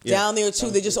 327. Yeah. down there too.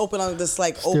 They just opened on this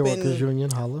like Steelworkers open Union,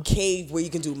 holla. cave where you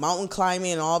can do mountain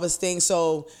climbing and all this things.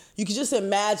 So you can just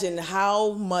imagine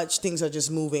how much things are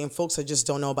just moving and folks are just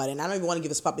don't know about it. And I don't even want to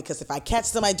give a spot because if I catch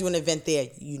somebody doing an event there,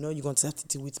 you know you're going to have to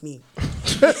do with me.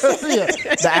 Yeah,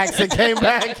 the accent came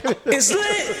back. It's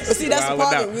lit. But see, that's the Wilding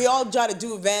problem. out. We all try to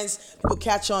do events. People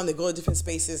catch on. They go to different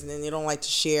spaces, and then they don't like to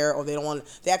share, or they don't want.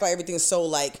 They act like everything's so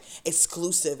like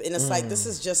exclusive, and it's like this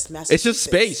is just Massachusetts. It's just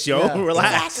space, yo. Yeah.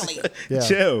 Relax. Exactly. Yeah.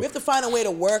 Chill. We have to find a way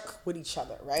to work with each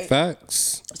other, right?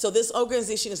 facts. So this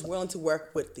organization is willing to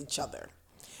work with each other,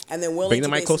 and then willing Bring the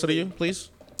to mic closer to basically- you, please.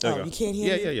 There Oh, go. you can't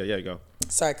hear me? Yeah. There you go.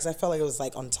 Sorry, because I felt like it was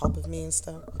like on top of me and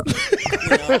stuff.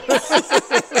 You know?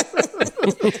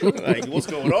 Like, what's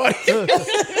going on?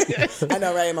 I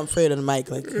know, right? I'm afraid of the mic.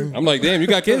 Like, I'm like, damn, you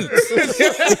got kids.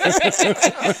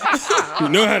 You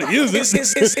know how to use it.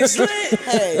 It's lit.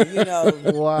 hey, you know,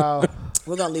 Wow.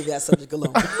 we're gonna leave that subject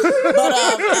alone.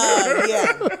 But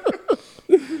yeah.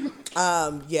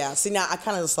 Yeah. See, now I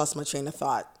kind of just lost my train of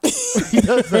thought.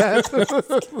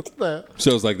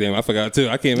 Shows like, damn, I forgot too.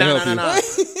 I can't even No, help no, you. no, no.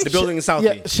 The building in Southie.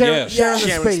 Yeah, sharing Sharing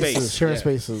the space. spaces. Sharing Yeah.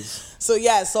 spaces. So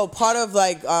yeah, so part of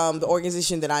like the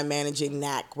organization that I'm managing,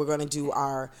 NAC, we're gonna do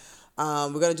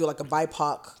like a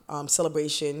BIPOC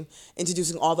celebration,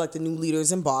 introducing all like the new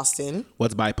leaders in Boston.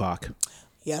 What's BIPOC?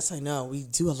 Yes, I know. We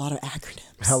do a lot of acronyms.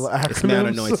 Hella It's mad acronyms.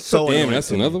 annoying. It's so Damn, annoying that's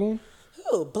to me. another one.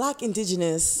 Ooh, Black,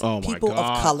 Indigenous, Oh, my people of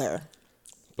God. color.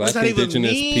 Black that even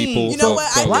indigenous mean? people. You know of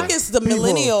what? I color. think it's the people.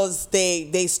 millennials.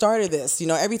 They started this. You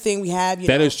know, everything we have. You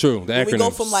That know, is true. The we go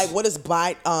acronyms. from like what is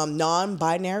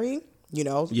non-binary. You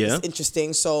know, Yeah. it's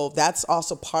interesting. So that's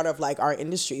also part of like our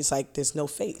industry. It's like there's no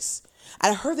face.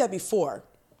 I heard that before.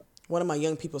 One of my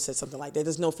young people said something like that.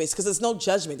 There's no face because there's no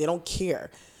judgment. They don't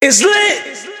care. It's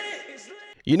lit.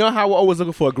 You know how we're always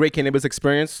looking for a great cannabis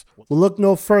experience? We'll look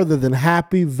no further than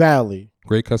Happy Valley.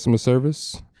 Great customer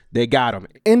service. They got them.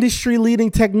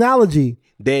 Industry-leading technology.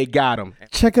 They got them.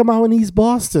 Check them out in East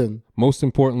Boston Most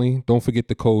importantly, don't forget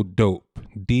the code DOPE.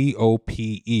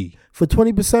 DOPE. for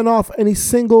 20% off any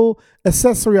single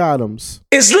accessory items.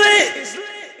 It's lit.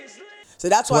 So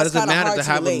that's why What it's does it kind of matter hard to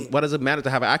to have? relate. What does it matter to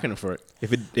have an acronym for it?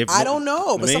 I don't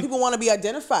know, but I some mean? people want to be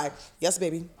identified. Yes,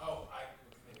 baby.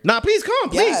 Nah, please come,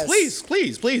 please, Yes.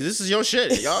 please. This is your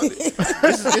shit, y'all.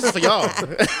 this is for y'all.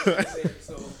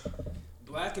 So,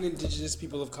 Black and Indigenous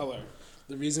people of color.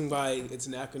 The reason why it's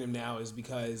an acronym now is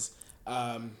because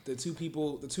the two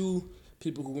people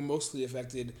who were mostly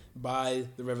affected by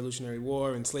the Revolutionary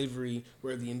War and slavery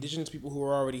were the indigenous people who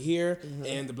were already here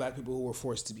and the Black people who were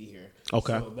forced to be here.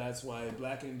 Okay. So that's why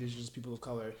Black and Indigenous people of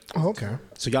color. Oh, okay.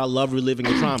 So y'all love reliving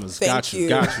your traumas. Thank got you. you.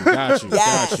 Got you.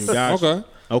 Yes. Okay.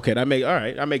 Okay,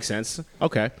 that makes sense.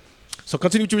 Okay. So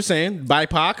continue what you were saying.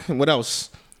 BIPOC and what else?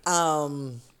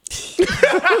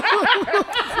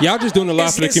 Y'all just doing a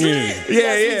lot for the It's lit. community.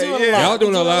 Yes, we do a lot. Y'all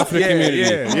doing a lot for the community.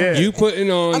 yeah. You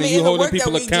putting on and you in the holding work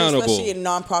people that we accountable. do, especially in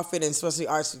nonprofit and especially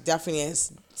arts, definitely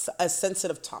is a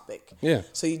sensitive topic. Yeah.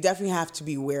 So you definitely have to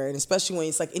be aware, and especially when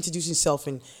it's like introducing yourself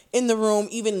in the room.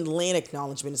 Even land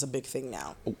acknowledgement is a big thing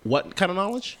now. What kind of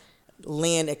knowledge?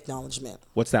 Land acknowledgement.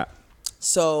 What's that?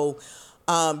 So,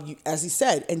 as he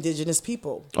said, indigenous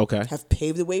people Okay. have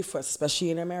paved the way for us, especially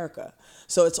in America.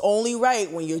 So it's only right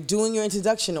when you're doing your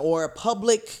introduction or a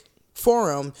public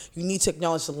forum, you need to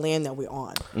acknowledge the land that we're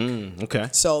on. Okay.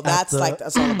 So that's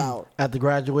that's all about. At the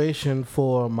graduation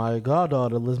for my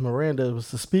goddaughter, Liz Miranda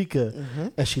was the speaker,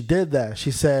 and she did that.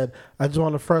 She said, I just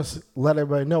want to first let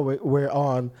everybody know we're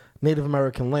on Native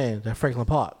American land at Franklin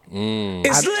Park.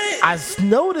 It's lit. I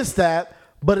noticed that,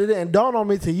 but it didn't dawn on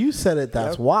me till you said it.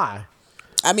 That's why.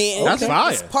 I mean, That's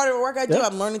fire. it's part of the work I do. Yeah.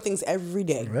 I'm learning things every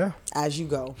day as you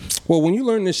go. Well, when you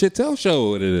learn this shit, tell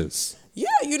show what it is. Yeah,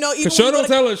 you know, even Cause show when you don't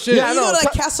go tell to- us shit. Yeah, I You know, know. like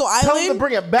Tell- Castle tell them Island, to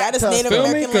bring it back that is to us. Native Feel me?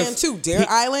 American 'Cause land too. Dare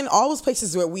Island, all those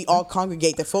places where we all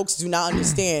congregate, that folks do not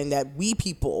understand that we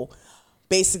people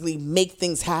basically make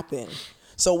things happen.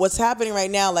 So what's happening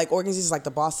right now, like organizations like the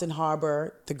Boston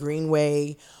Harbor, the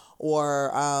Greenway,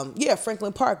 or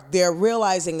Franklin Park, they're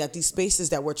realizing that these spaces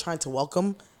that we're trying to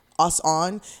welcome us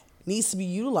on needs to be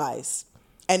utilized.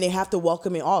 And they have to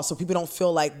welcome it all so people don't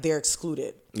feel like they're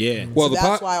excluded. Yeah. Well, So the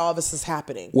that's po- why all this is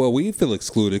happening. Well, we feel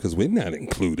excluded because we're not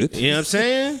included. You know what I'm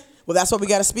saying? Well, that's why we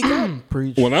got to speak up.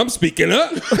 Preach. When I'm speaking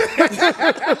up,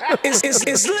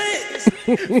 It's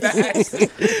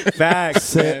lit. Facts.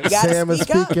 Sam, gotta Sam is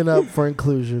speak up. speaking up for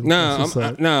inclusion. That's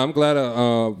what's up. I'm glad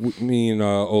me and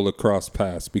Ola crossed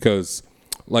paths because,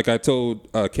 like I told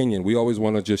Kenyon, we always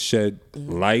want to just shed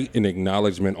light and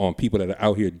acknowledgement on people that are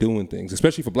out here doing things,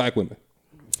 especially for Black women.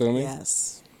 Feel me?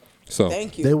 Yes. So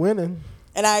Thank you. They winning.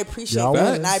 And I appreciate Y'all that.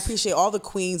 win. And I appreciate all the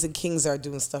queens and kings that are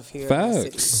doing stuff here in the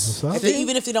Facts. city. What's up?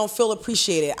 Even if they don't feel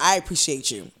appreciated, I appreciate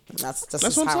you. That's That's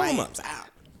just what I'm how I talking am. about.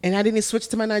 And I didn't switch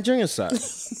to my Nigerian side. So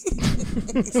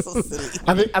silly.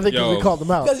 I think Yo. we called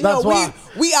them out. Because That's why.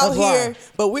 we out That's why. here,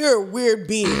 but we're weird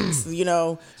beings. You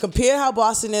know, compare how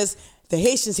Boston is. The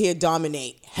Haitians here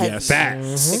dominate heavy. Yes.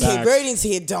 facts. The Cape Verdeans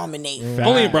here dominate.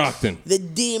 Only in Brockton. The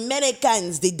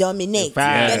Dominicans, they dominate.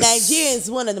 Facts. The Nigerians,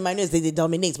 one of the minorities, they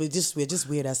dominate. We're just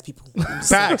weird ass people.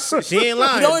 Facts. She ain't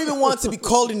lying. We don't even want to be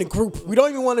called in a group. We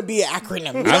don't even want to be an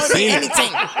acronym. We I've don't seen need it. anything.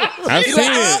 I've You're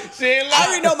seen like, it. She ain't I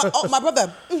lying. already know my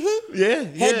brother. Yeah.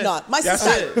 Head nod. My That's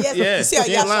sister. it. Yes. Yeah. You see how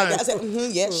She yes, ain't lying. I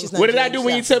said, yes, she's not. What did I do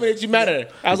when you tell me that you met her?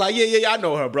 I was like, yeah, I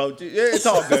know her, bro. Yeah, it's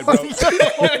all good, bro.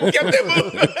 Kept it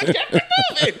moving.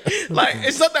 Like,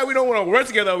 it's not that we don't want to work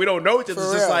together. We don't know each other. For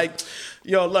It's just real. like,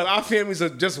 Yo, look, our families are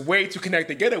just way too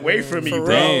connected. Get away from me, For bro.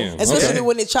 real. Damn, Especially okay.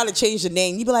 when they try to change the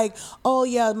name. You be like, oh,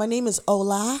 yeah, my name is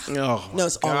Ola. Oh, No,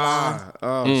 it's Ola. God.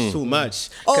 Oh, it's too much.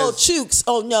 Oh, 'Cause Chooks.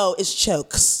 Oh, no, it's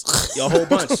Chokes. a whole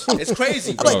bunch. It's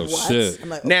crazy, I'm bro. like, Oh, what? shit. I'm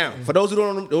like, Now, for those who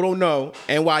don't know,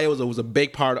 NYO was a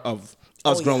big part of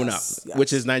us Oh, growing yes, up, yes.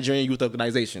 which is Nigerian Youth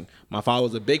Organization. My father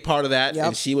was a big part of that, Yep.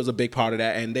 and she was a big part of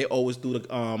that, and they always do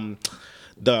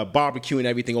the barbecue and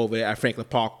everything over there at Franklin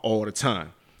Park all the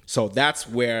time. So that's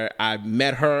where I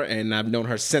met her, and I've known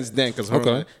her since then because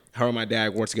Okay. her and my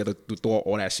dad worked together through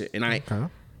all that shit. And I think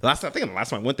the last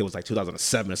time I went there was like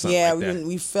 2007 or something yeah, like that.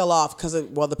 we fell off because of,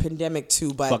 well, the pandemic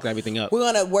too. But Fucked everything up. We're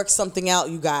going to work something out,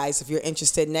 you guys. If you're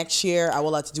interested next year, I would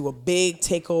like to do a big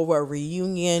takeover, a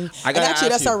reunion. I And gotta actually, ask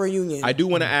that's you, our reunion. I do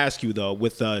want to ask you though,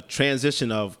 with the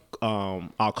transition of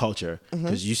our culture, Mm-hmm.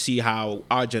 because you see how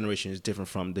our generation is different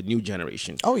from the new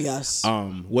generation. Oh, yes.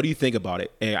 What do you think about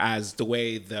it as the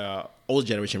way the old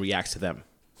generation reacts to them?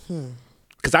 Hmm.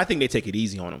 Because I think they take it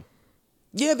easy on them.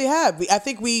 Yeah, they have. I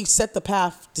think we set the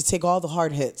path to take all the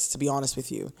hard hits, to be honest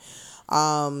with you.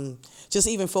 Just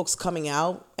even folks coming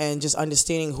out and just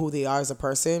understanding who they are as a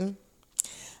person.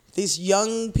 These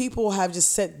young people have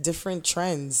just set different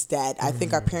trends that I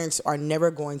think our parents are never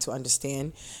going to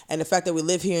understand. And the fact that we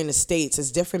live here in the States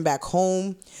is different back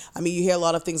home. I mean, you hear a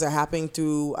lot of things are happening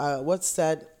through, what's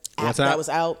that app WhatsApp? that was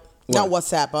out? Not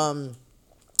WhatsApp,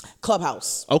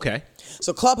 Clubhouse. Okay.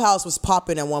 So Clubhouse was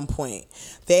popping at one point.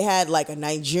 They had like a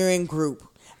Nigerian group,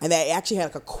 and they actually had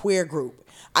like a queer group.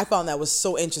 I found that was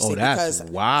so interesting Oh, that's-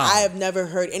 because wow. I have never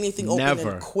heard anything open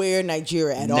Never. in queer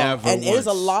Nigeria at Never all. And there's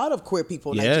a once. lot of queer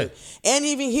people in Yeah. Nigeria. And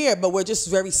even here, but we're just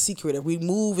very secretive. We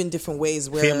move in different ways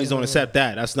where Families don't accept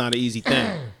that. That's not an easy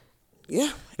thing. Yeah.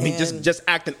 I mean, And- just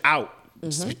acting out.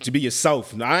 To be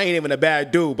yourself. Now, I ain't even a bad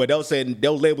dude, but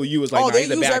they'll label you as like, nah, they he's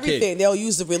a use bad everything. kid. They'll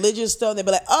use the religious stuff. They'll be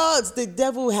like, "Oh, it's the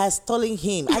devil has stolen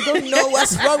him. I don't know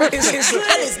what's wrong with him.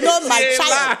 That is not my She ain't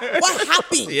child. lying. What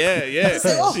happened?" Yeah.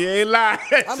 say, oh. She ain't lying.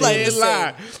 I'm She like, ain't listen.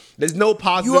 lying. There's no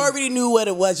positive. You already knew what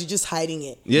it was. You're just hiding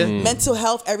it. Yeah. Mental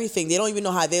health, everything. They don't even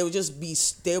know how. They'll be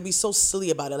so silly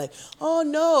about it. Like, oh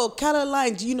no,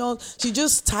 Caroline, you know, she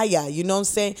just tired. You know what I'm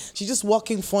saying? She's just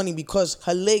walking funny because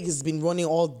her leg has been running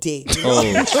all day. You know?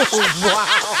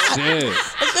 Oh, shit.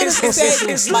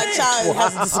 It's my child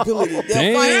has a disability.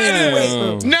 They'll find any way.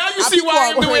 Damn. Now you Our see people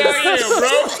why are I'm the way I crazy. am,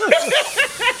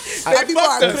 bro. Our people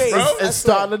are fucked us, crazy. bro. It's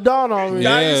starting to dawn on me.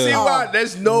 Now you Yeah. see why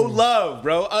there's no love,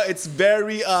 bro. It's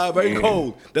very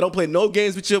cold. They don't play no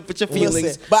games with your feelings.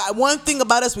 Listen, but one thing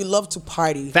about us, we love to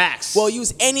party. Facts. We'll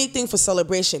use anything for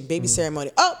celebration, baby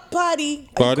ceremony. Oh, party.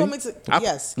 Are Party? you coming to?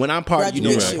 Yes. When I'm party, you know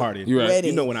when I'm Graduation. party. You right. Wedding.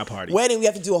 You know when I party. Wedding, we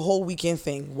have to do a whole weekend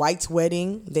thing. White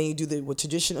wedding, then you do the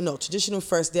traditional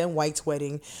first, then white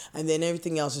wedding, and then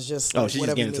everything else is just Oh, like, she's just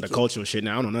whatever getting you into the make it. cultural shit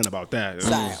now. I don't know nothing about that.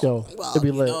 Sorry. Yo, Well, it'd be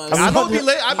you lit. know, I it's- mean, I know be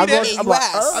late. I'll be there. I'm like,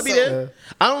 I'll be there.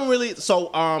 I don't really. So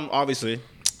obviously,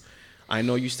 I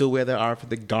know you still wear the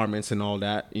Arthur garments and all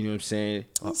that. You know what I'm saying?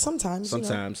 Sometimes. You know.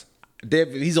 Sometimes.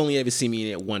 He's only ever seen me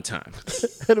in it one time.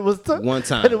 And it was One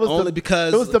time. and it was Only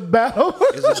because it was the battle.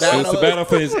 It was a It was the battle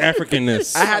for his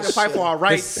Africanness. I had to fight for our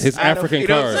rights. His I had to- African you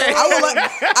know what I'm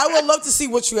card. saying? I would love to see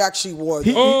what you actually wore.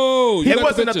 though. Oh, you It got the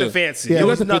wasn't picture. nothing fancy. Yeah. It You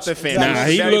was got the nothing picture. fancy. Nah, It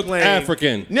was he very looked plain.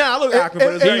 African. Yeah, I look African, but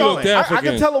it was He very looked plain. African. I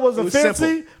can tell it wasn't It was fancy,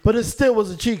 simple. but it still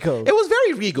was a cheat code. It was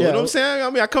very regal. You Yeah. know what I'm saying? I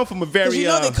mean, I come from a very. Because you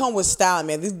know they come with style,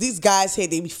 man. These guys here,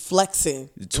 they be flexing.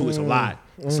 Too, it's a lot.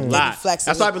 It's a They lot. be flexing.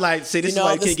 That's why I be like, say this You is why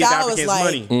know, you the can't give style is Africans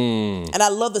like- money. And I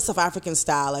love the South African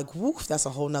style. Like, woof, that's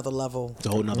a whole nother level. It's a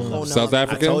whole nother level. South I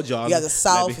African? told y'all. You got the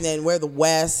South, Maybe. and then we're the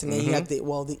West, and then you have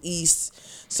the East.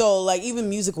 So, like, even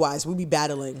music-wise, we be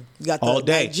battling. You got the All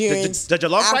day. Nigerians, The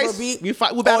jollof rice? Afrobeat. We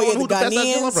battle yeah, who the best at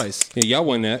jollof rice. Yeah, y'all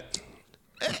won that.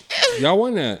 Y'all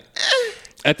won that.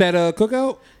 At that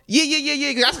cookout?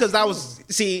 Yeah. That's because I was.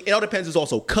 See, it all depends. It's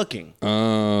also cooking. You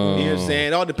know what I'm saying?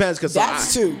 It all depends because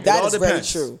That's true. That is very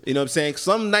true. You know what I'm saying?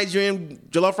 Some Nigerian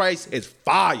jollof rice is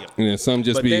fire, And then some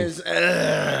just but be. there's. Okay.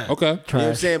 You know what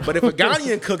I'm saying? But if a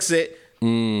Ghanaian cooks it,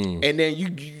 and then you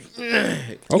Yo, Okay.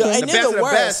 and The they're best the of the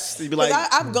worst. best. You be like- 'Cause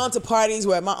I've gone to parties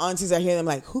where my aunties are here, and I'm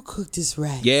like, who cooked this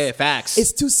rice? yeah, facts.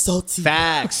 It's too salty.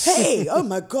 Facts. Hey, oh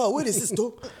my God, what is this?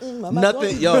 Mama,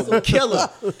 Nothing, don't- kill her.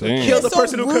 Damn. Kill the It's so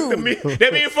person who cooked the rude. meal.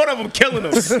 They be in front of them, killing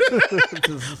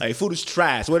them. Like, food is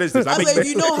trash. What is this? I'm make- like,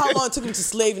 you know how long it took them to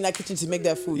slave in that kitchen to make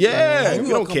that food? Yeah, Like, we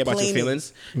were don't care about your complaining.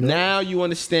 feelings. Now you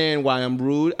understand why I'm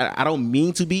rude. I don't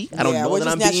mean to be. I don't Yeah, know we're that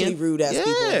just I'm naturally being rude as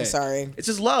people. I'm sorry. It's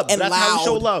just love. And That's how we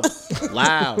show loud. love.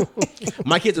 Loud.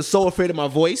 My kids are so afraid of my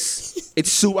voice.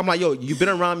 It's I'm like, yo, you've been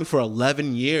around me for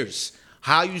 11 years.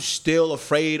 How you still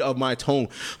afraid of my tone?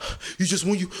 You just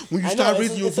when you I start know,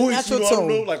 raising your it's a voice, natural I don't tone.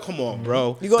 know. Like, come on,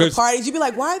 bro. You go to 'Cause- parties, you be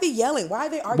like, why are they yelling? Why are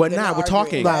they arguing? But They're nah, not we're arguing.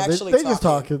 talking. They're Nah, actually they just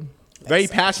talking. Very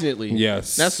passionately.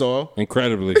 Yes. That's all.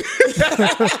 Incredibly.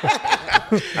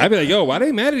 I'd be like, yo, why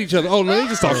they mad at each other? Oh, no, they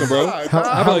just talking, bro. I'd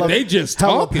be like, they just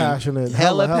hella talking. passionate.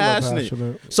 Hella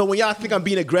passionate. So when y'all think I'm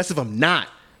being aggressive, I'm not.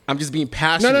 I'm just being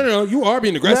passionate. No. You are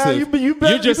being aggressive. Yeah, you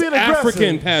You're just being aggressive.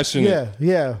 African passionate.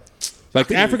 Yeah. Like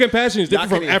the African passion is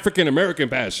different Y'all from can- African American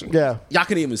passion. Yeah. Y'all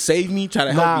can even save me, try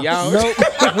to help Nah, me out. nope.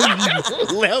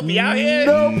 Help me out here.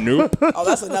 Nope. Oh,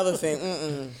 that's another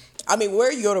thing. I mean,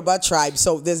 we're Yoruba tribe,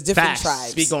 so there's different Facts.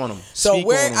 tribes. Speak on 'em. So Speak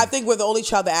we're, on 'em. I think we're the only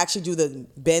tribe that actually do the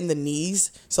bend the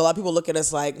knees. So a lot of people look at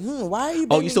us like, why are you? Oh,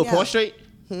 bending you still down? prostrate?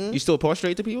 You still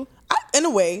prostrate to people? In a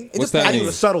way, it What's that I do mean?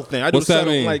 the subtle thing. I do What's the that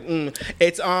subtle mean? like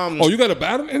it's Oh, you got a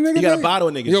bow to nigga? you got to bow to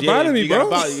niggas. You got a bow to me, you gotta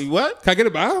bro? bow- what? Can I get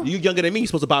a bow? You younger than me, you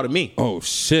supposed to bow to me. Oh,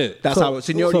 shit. That's how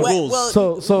seniority so- rules.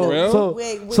 Well, So Real?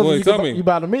 Wait. Wait, you tell about- me. You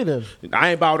about to meet him?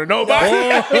 I ain't bow to nobody. he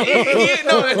ain't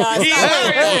know that. He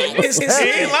ain't lying. He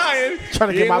ain't lying. Trying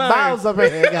to He get ain't my lying. bowels up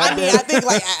in here. I mean, goddamn.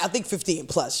 I think 15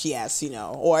 plus, yes,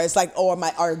 or it's like, or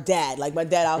our dad, like my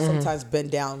dad, I'll sometimes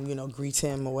bend down, greet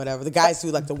him or whatever. The guys do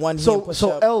like the one hand push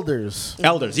So up. elders.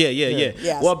 Elders, yeah.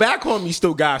 Yes. Well, back home, you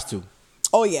still got to.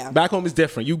 Oh yeah. Back home is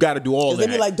different. You got to do all They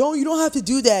that. be like, you don't have to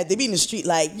do that. They be in the street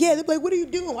like, yeah. They be like, what are you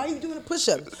doing? Why are you doing a push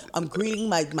up? I'm greeting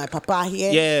my papa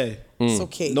here. yeah. It's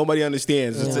okay. Nobody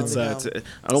understands. It's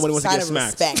nobody wants to Sign get of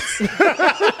smacked. respect.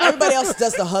 Everybody else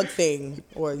does the hug thing,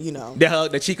 or The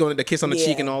hug, the cheek on the kiss on the Yeah.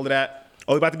 cheek and all of that.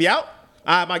 Oh, we about to be out?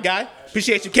 All right, my guy.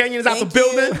 Appreciate you. Kenyon is out the Thank you.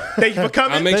 building. Thank you for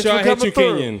coming. I'll make Thanks sure for I hit coming you,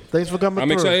 through. Kenyon. Thanks for coming I'll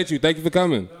make through. sure I hit you. Thank you for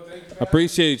coming. I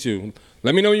appreciate you.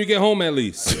 Let me know when you get home at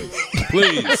least.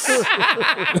 Please.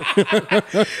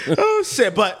 Oh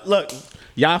shit! But look,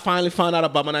 y'all finally found out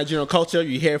about my Nigerian culture.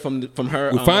 You hear from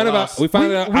her. We found out. We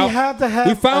found out. we have to have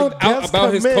We found a out guest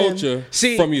about his come in. culture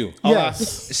from you.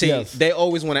 Yes. Yes. They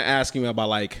always want to ask me about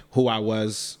like who I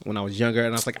was when I was younger, and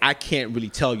I was like, I can't really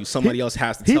tell you. Somebody else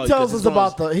has to tell you. He tells us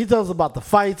about the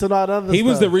fights and all that other He stuff.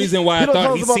 was the reason why He I don't thought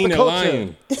tell he us about seen the a culture.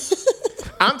 lion.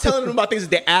 I'm telling them about things that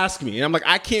they ask me, and I'm like,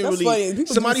 I can't That's really. funny.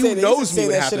 People Somebody do who say, they used knows to me say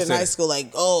would that have shit to in say high that. school,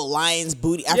 like, lion's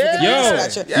booty, African Yeah. booty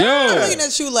scratcher. Yeah. I'm looking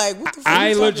at you like, what the fuck? I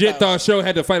you talking legit about? thought Show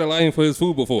had to fight a lion for his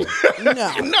food before. No. No.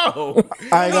 I ain't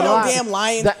Ain't gonna no lie. damn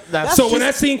lion. That's So when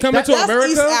that scene coming to that's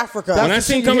America, East Africa. when That's I the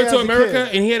seen shit coming he to had as a America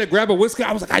kid. and he had to grab a whiskey,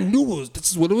 I was like, I knew it was.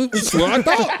 This is what it was. This is what I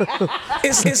thought.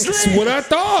 It's This is lit. what I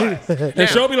thought. And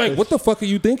Show be like, what the fuck are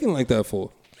you thinking like that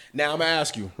for? Now I'm gonna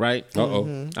ask you, right? Uh-oh.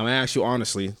 I'm gonna ask you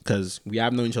honestly, because we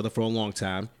have known each other for a long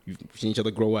time. You've seen each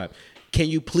other grow up. Can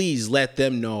you please let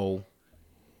them know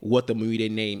what the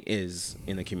Muyide name is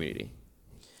in the community?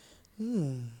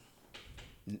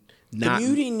 Not.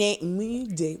 Community name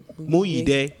Muyide.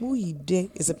 Muyide.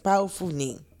 is a powerful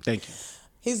name. Thank you.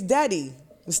 His daddy,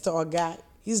 Mr. Ogat,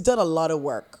 he's done a lot of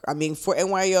work. I mean, for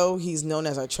NYO, he's known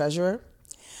as our treasurer.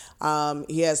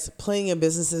 He has plenty of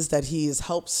businesses that he has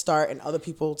helped start and other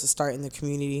people to start in the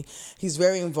community. He's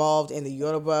very involved in the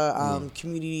Yoruba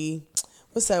community.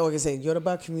 What's that organization?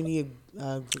 Yoruba community.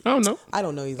 Oh no. I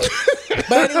don't know either.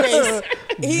 But anyways,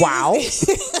 Wow.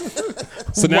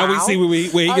 So now we Wow. see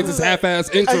where he gets his half-ass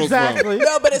intros Exactly.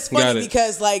 no, but it's Got funny it.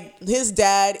 because like his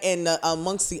dad and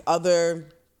amongst the other,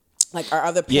 like our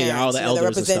other Yeah, parents all the that elders and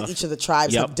represent stuff. each of the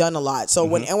tribes Yep. have done a lot. So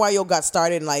when NYO got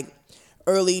started in like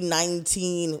early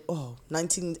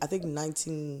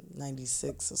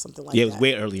 1996 or something like Yeah, it that. was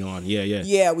way early on. Yeah.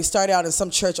 Yeah, we started out in some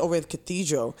church over in the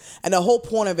cathedral. And the whole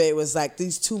point of it was like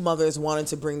these two mothers wanted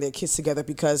to bring their kids together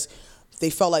because they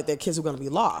felt like their kids were going to be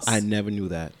lost. I never knew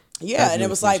that. Yeah, That's and new it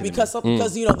was like information to me.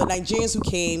 because the Nigerians who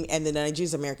came and the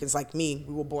Nigerian Americans like me,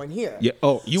 we were born here. Yeah.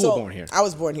 Oh, you So, were born here. I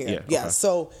was born here. Yeah, Yeah. okay.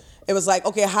 So it was like,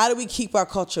 okay, how do we keep our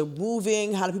culture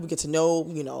moving? How do people get to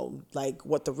know, like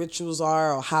what the rituals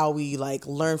are or how we like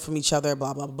learn from each other,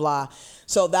 blah, blah, blah.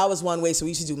 So that was one way. So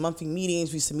we used to do monthly meetings.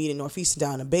 We used to meet in Northeastern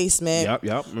down in the basement.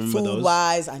 Yep. Remember Food those.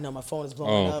 wise, I know my phone is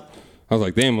blowing Oh. up. I was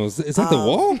like, damn, is that the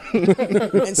wall?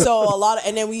 And so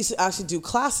and then we used to actually do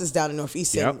classes down in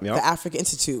Northeastern, Yep. the Africa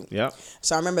Institute. Yep.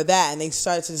 So I remember that, and they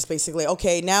started to just basically,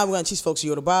 okay, now we're gonna teach folks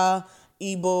Yoruba,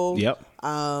 Igbo. Yep.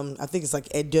 I think it's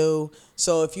like Edo.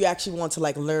 So if you actually want to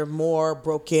like learn more,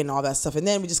 broken, all that stuff, and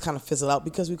then we just kind of fizzled out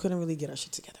because we couldn't really get our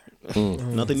shit together.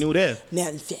 Nothing new there.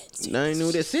 Nothing fit. Nothing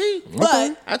new there. See?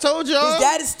 But I told y'all. his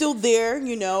dad is still there,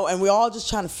 and we're all just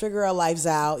trying to figure our lives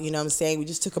out. You know what I'm saying? We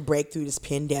just took a break through this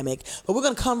pandemic, but we're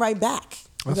gonna come right back.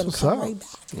 We're gonna what's come up. right back.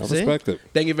 I respect it.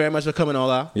 Thank you very much for coming,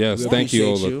 Ola. Yes, We thank you,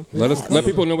 appreciate Ola. Let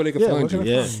people know where they can Yeah, find we're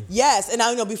you. gonna Yeah. Yes, and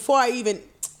now before I even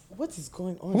What is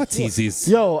going on? What's here? easiest?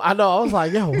 Yo, I know. I was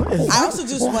like, yo, what is I also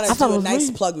just want I to thought do it a was nice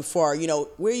me. plug before,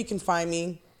 where you can find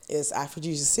me is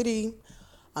Afrodesia City.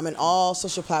 I'm in all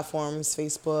social platforms,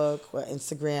 Facebook,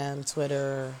 Instagram,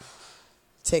 Twitter,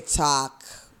 TikTok,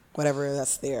 whatever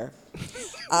that's there.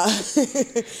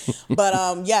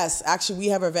 But yes, actually we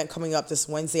have an event coming up this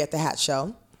Wednesday at the Hat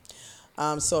Show.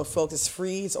 So folks, it's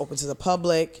free, it's open to the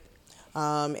public.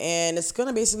 And it's going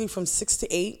to basically from 6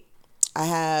 to 8. I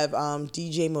have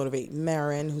DJ Motivate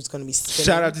Marin, who's going to be spinning.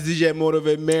 Shout out to DJ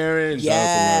Motivate Marin.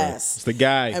 Yes. It's the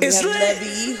guy. And we It's have lit.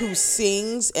 Levy, who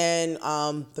sings, and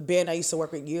the band I used to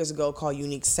work with years ago called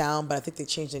Unique Sound, but I think they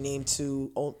changed their name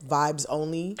to Vibes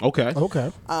Only. Okay.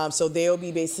 Okay. So they'll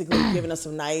be basically giving us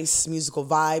some nice musical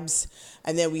vibes.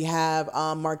 And then we have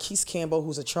Marquise Campbell,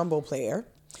 who's a trombone player.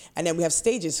 And then we have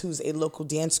Stages, who's a local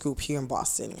dance group here in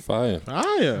Boston. Fire.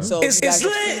 Ah, yeah. So It's you guys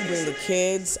lit. can bring the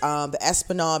kids. The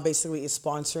Esplanade basically is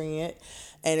sponsoring it.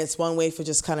 And it's one way for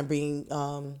just kind of bringing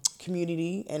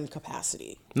community and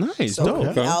capacity. Nice. So dope. we're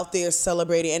Okay. out there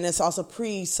celebrating. And it's also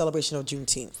pre-celebration of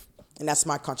Juneteenth. And that's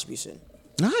my contribution.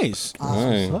 Nice.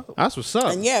 Fine. That's what's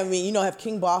up. And yeah, I mean, have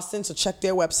King Boston, so check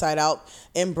their website out.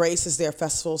 Embrace is their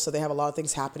festival, so they have a lot of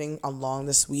things happening along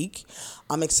this week.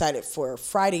 I'm excited for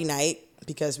Friday night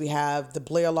because we have the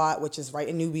Blair Lot, which is right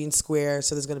in Nubian Square.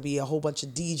 So there's going to be a whole bunch of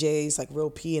DJs, like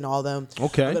Real P and all them.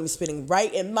 Okay. I'm going to be spinning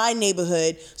right in my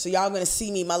neighborhood. So y'all going to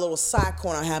see me, my little side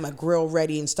corner. I have my grill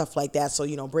ready and stuff like that. So,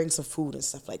 bring some food and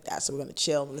stuff like that. So we're going to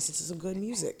chill and listen to some good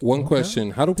music. One question: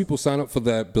 how do people sign up for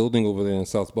that building over there in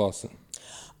South Boston?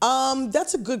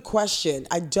 That's a good question.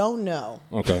 I don't know.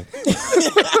 Okay.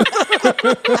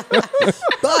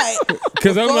 But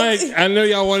Because I'm like, I know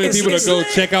y'all wanted people to go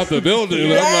check out the building.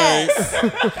 But Yes. I'm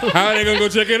like, how are they gonna go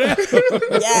check it out?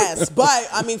 Yes, but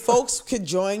I mean, folks could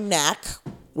join NAC,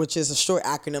 which is a short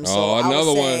acronym. So Oh, I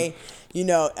another would say,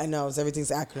 one. I know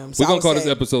everything's acronym. So We're I gonna would call this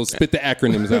say- episode "Spit the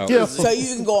Acronyms Out." Yeah. So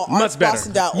you can go on Much better.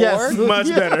 artsboston.org, Yes. Much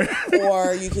better.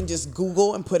 or you can just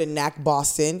Google and put in NAC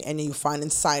Boston, and then you find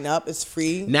and sign up. It's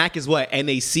free. NAC is what?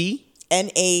 NAC?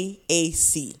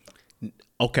 NAAC.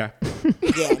 Okay.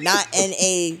 Yeah, not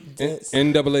NA. The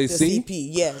NAAC. CP.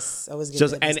 Yes, I was getting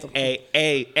Just that mixed up.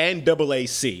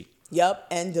 NAAC. Yep,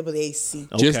 NAAC.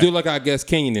 Just Okay. do like our guest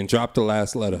Kenyon and drop the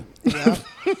last letter. And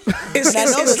I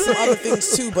know there's some other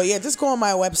things too, but yeah, just go on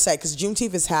my website because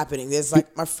Juneteenth is happening. There's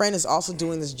my friend is also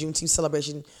doing this Juneteenth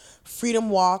celebration, Freedom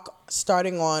Walk,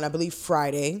 starting on I believe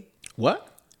Friday. What?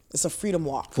 It's a Freedom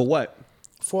Walk For what?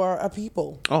 for our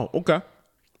people. Oh, okay.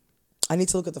 I need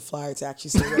to look at the flyer to actually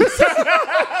see what it is.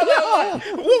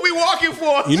 What we walking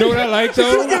for? You know what I like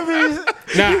though?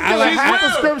 Nah, I like. half a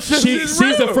scripture. She's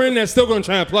the friend that's still gonna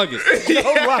try and plug it.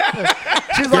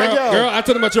 She's like, yo. Girl, I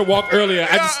told him about your walk earlier.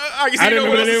 I can see didn't no know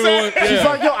one what the else name to was. say. She's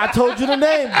like, yo, I told you the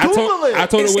name. Google it. I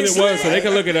told her when it was, so they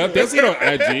can look it up. They'll see it on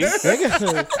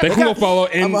IG. They can go follow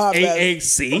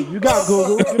NAAC. You got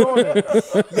Google. Get on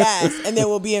it. Yes, and then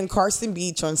we'll be in Carson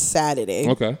Beach on Saturday.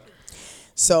 Okay.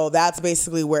 So that's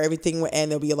basically where everything will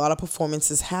end. There'll be a lot of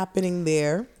performances happening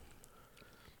there.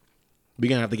 We're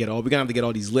gonna have to get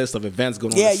all these lists of events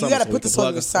going on. Yeah, this you summer got to so we put can this on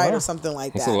plug your us. site or something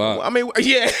like That's that. a lot. I mean,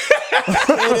 yeah.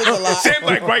 It is a lot. Shit,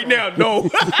 like right now, no.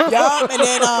 Yup, and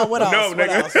then what else? No, what nigga.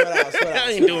 else? What else? What I else?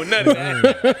 ain't doing none of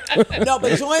that. No,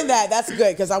 but join that. That's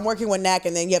good because I'm working with NAC,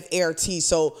 and then you have ART.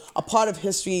 So a part of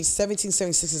history,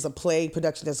 1776 is a play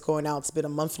production that's going out. It's been a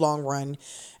month-long run,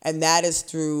 and that is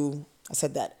through. I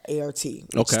said that ART, which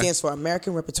Okay. stands for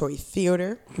American Repertory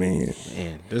Theater. Man.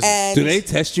 Man, this And Do they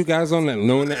test you guys on that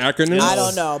knowing the acronyms? I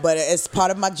don't know, but it's part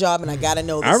of my job, and I gotta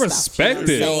know. This I stuff, respect you know what I'm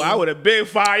it. Yo, saying? I would have been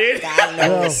fired. Gotta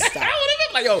know this stuff. I would have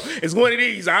been like, yo, it's one of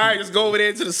these. All right, just go over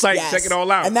there to the site, Yes. check it all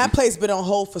out. And that play's been on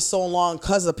hold for so long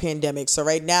because of the pandemic. So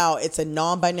right now it's a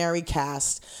non-binary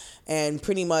cast. And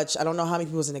pretty much, I don't know how many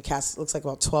people's in the cast. It looks like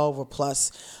about 12 or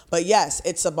plus. But yes,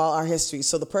 it's about our history.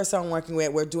 So the person I'm working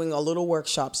with, we're doing a little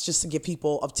workshops just to give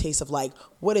people a taste of like,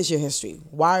 what is your history?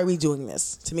 Why are we doing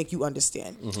this? To make you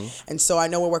understand. And so I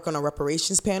know we're working on a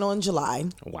reparations panel in July.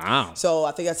 Wow. So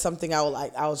I think that's something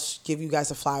I'll give you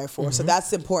guys a flyer for. So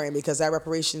that's important because that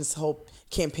reparations hope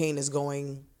campaign is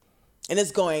going. And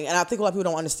it's going. And I think a lot of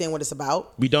people don't understand what it's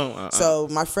about. We don't. So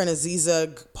my friend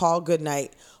Aziza Paul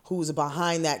Goodnight, who's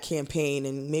behind that campaign,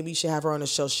 and maybe you should have her on the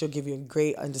show. She'll give you a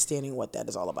great understanding of what that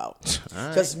is all about.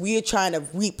 Because we are trying to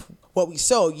reap what we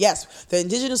sow. Yes, the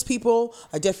indigenous people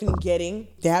are definitely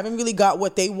they haven't really got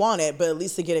what they wanted, but at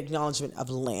least they get acknowledgement of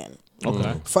land.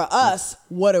 Okay. For us,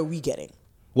 what are we getting?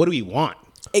 What do we want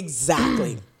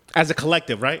Exactly. as a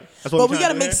collective, right? That's what But we're we got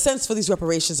to trying make do sense for these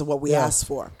reparations of what we asked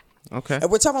for. here? Okay.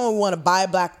 And we're talking about we want to buy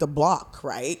back the block,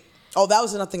 right? Oh, that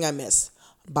was another thing I missed.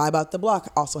 Buy back the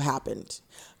block also happened.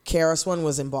 Karis one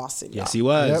was in Boston. Yes, y'all. he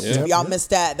was. Yep. If y'all missed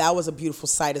that, that was a beautiful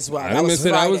sight as well. I That didn't was miss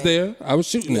it. I was Friday. there. I was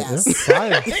shooting Yes. it.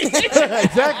 Fire.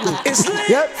 Exactly. It's lit.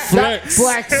 Yep. Flex.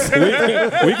 Flex.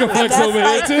 We can flex over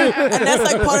here too. And that's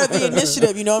like part of the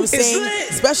initiative, you know what I'm It's saying? lit.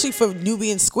 Especially for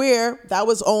Nubian Square, that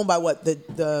was owned by what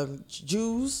the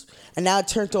Jews, and now it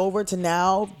turned over to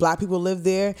now black people live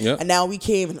there, Yep. and now we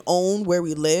came and own where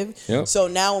we live. Yep. So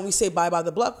now when we say buy by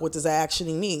the block, what does that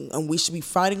actually mean? And we should be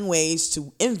finding ways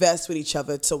to invest with each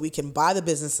other so we can buy the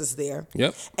businesses there,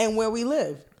 Yep. and where we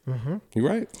live. You're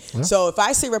right. So if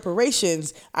I say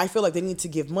reparations, I feel like they need to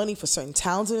give money for certain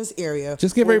towns in this area.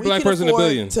 Just give where every we black can person $1 afford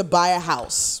billion. to buy a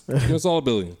house. It's all $1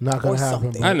 billion. Not gonna Or happen.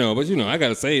 something. I know, but I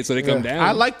gotta say it so they come down.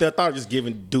 I like the thought of just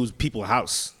giving dudes people a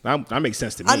house. That makes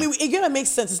sense to me. I mean, it gotta make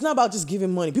sense. It's not about just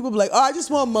giving money. People be like, "Oh, I just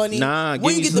want money." Nah, where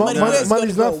give you me get the some money? money. Where's it gonna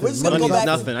Money's go? nothing. Where's it gonna Money's go back?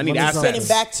 nothing. I need Money's assets. Send it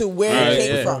back to where Right, it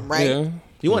came yeah. from, right? Yeah.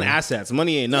 You want assets.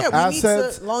 Money ain't nothing. Yeah, we need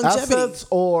Assets, to- longevity. assets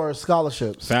or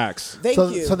scholarships. Facts. Thank so,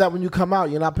 you. so that when you come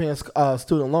out, you're not paying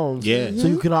student loans. Yeah. So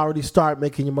you can already start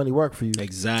making your money work for you.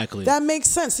 Exactly. That makes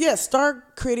sense. Yeah,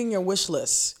 start creating your wish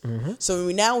list. So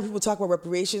now when people talk about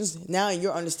reparations, now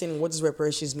you're understanding what does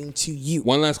reparations mean to you.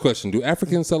 One last question: do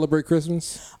Africans celebrate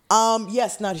Christmas?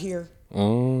 Yes, not here.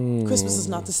 Oh, Christmas is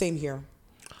not the same here.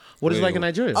 What is it like in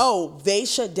Nigeria? Oh, they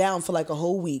shut down for like a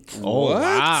whole week. Oh,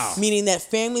 wow. Meaning that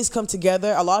families come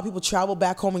together. A lot of people travel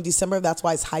back home in December. That's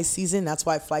why it's high season. That's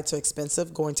why flights are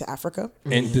expensive going to Africa.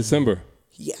 in December.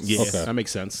 Yes. Yeah, Okay. that makes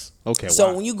sense. Okay, So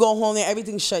wow. when you go home there,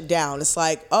 everything's shut down. It's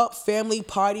like, family,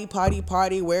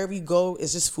 party. Wherever you go,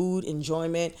 it's just food,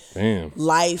 enjoyment, Damn.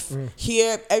 life.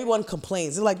 Here, everyone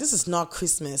complains. They're like, this is not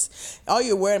Christmas. All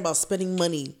you're worrying about spending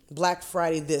money, Black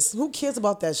Friday, this. Who cares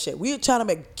about that shit? We're trying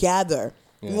to gather.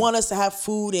 We want us to have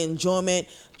food and enjoyment,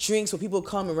 drinks where people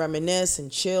come and reminisce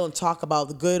and chill and talk about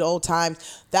the good old times.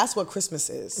 That's what Christmas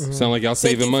is. Sound like y'all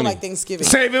Same saving thing for money, like Thanksgiving.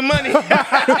 Saving money.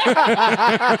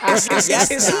 Yes,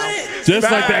 now.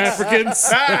 just like the Africans.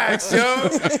 Facts, yo.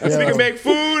 We can make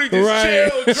food, and just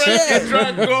Right. chill, drink, and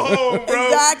drink, go home, bro.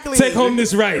 Exactly. Take home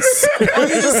this rice. Or you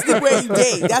just sleep where you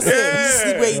date. That's it. You just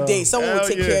sleep where you date. Someone will Hell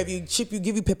take yeah. care of you, chip you,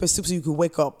 give you pepper soup so you can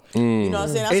wake up. You know what I'm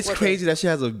saying? That's It's what crazy that she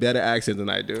has a better accent than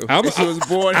I do. I She was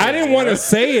born. I didn't want to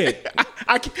say it,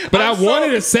 but I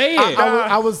wanted to say it.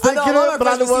 I was I thinking know, it, but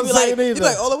I didn't want to say it You'd either. be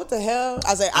like, oh, what the hell?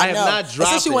 I was like, I I have know. not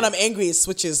dropped Especially when it. I'm angry, it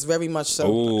switches very much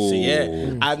so. Ooh. So,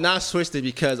 yeah, I've not switched it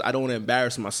because I don't want to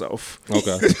embarrass myself.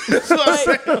 Okay.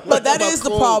 But that is the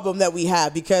Cool. problem that we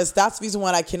have because that's the reason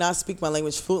why I cannot speak my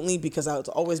language fluently because I've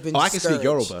always been Oh, I can speak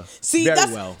discouraged. Yoruba See, very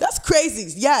that's, well. that's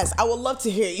crazy. Yes, I would love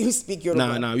to hear you speak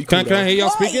Yoruba. Nah, you Can I hear y'all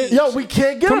Why? speak it? Yo, we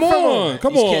can't get Come it from on, him.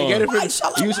 come You can't get on. it Why,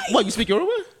 Shala, you, why? what, you speak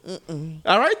Yoruba?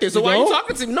 All right, then. So You why are you don't?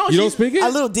 talking to me? No, You don't speak it? A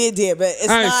little did, but it's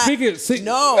All right, not. speak it. Speak-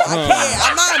 No, I can't.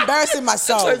 I'm not embarrassing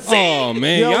myself. Oh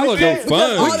man, Yo, y'all we are no can't- All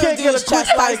fun. We they can't do get is a quick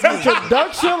chastise me.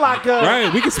 introduction like a.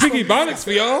 Right, we can speak Ebonics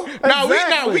for y'all.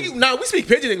 we speak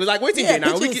pidgin English. Like, wait till Yeah,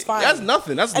 now. pidgin is fine. That's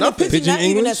nothing. That's And the nothing. pidgin, not Pidgin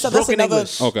even that English? stuff. That's Broken another.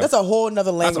 English. Okay. That's a whole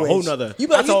nother That's a language. whole nother- You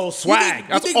that's all swag. You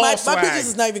That's think all my swag. pidgin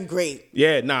is not even great.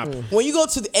 Yeah, nah. When you go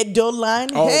to the Edo line,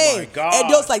 Oh hey, my God.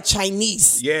 Edo's like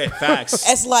Chinese. Yeah, facts.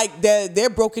 It's like their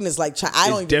broken is like I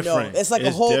don't It's even different. know. It's like a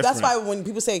It's whole. That's different. why when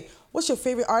people say, "What's your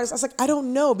favorite artist?" I was like, I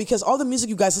don't know because all the music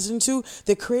you guys listen to,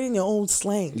 they're creating their own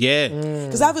slang. Yeah,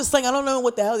 Because I have a slang, I don't know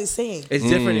what the hell they're saying. it's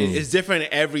different. It's different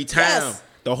in every town. Yes.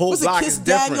 The whole What's it, block Kiss is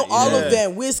different. Daniel, all Yeah. of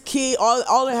them, Wizkid,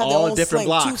 all they have their All own different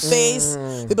slang. blocks. Two-Face,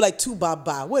 they be like two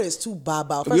baba. What is two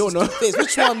baba? First We don't it's know. Two-Face.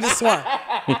 Which one? This one.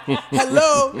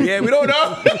 Hello, Yeah, we don't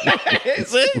know.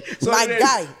 See? So my it is.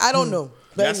 guy. I don't know.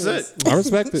 But That's anyways. it. I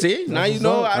respect it. See, now you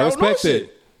know. I I don't respect know it.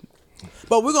 shit.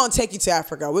 But we're gonna take you to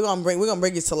Africa. We're gonna bring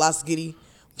you to Las Giddy,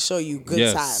 show you good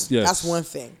Yes, time. yes. That's one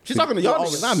thing. She's talking to y'all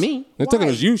Always. niggas, not me. They're talking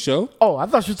Why? to you, show. Oh, I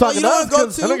thought you were talking you to don't us. go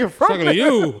 'cause to- that nigga from Talking to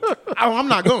you. Oh, I'm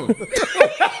not going.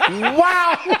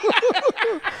 Wow.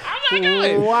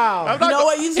 Wow. You know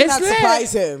what? You just have to lit.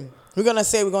 surprise him. We're gonna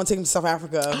say we're gonna take him to South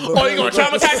Africa. Oh, you gonna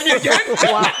traumatize me again?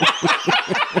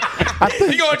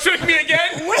 You gonna trick me again?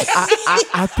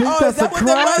 I think Oh, is that's a that what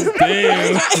that crime. was?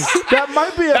 Damn. That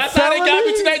might be a That's how they got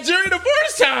me to felony. Nigeria the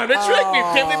first time. They tricked me.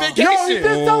 Family Yo, he vacation.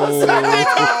 did tell us that.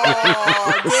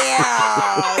 Oh,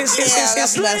 yeah. It's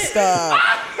That's lit. messed up.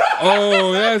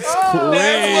 Oh, that's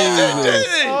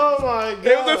crazy. Oh my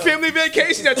It was a god. family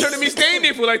vacation that turned to me staying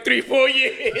there for like 3-4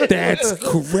 years. That's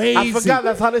crazy. I forgot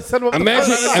that's how they said it.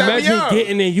 Imagine, Set me imagine up.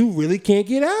 getting there. You really can't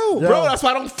get out. Bro, that's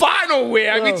why I don't fly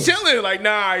nowhere. I Yo. be chilling. Like,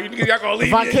 nah, y'all gonna leave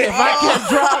If I me. can't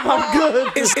drive, I'm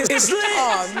good. It's lit.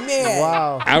 Oh man.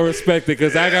 Wow. I respect it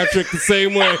because I got tricked the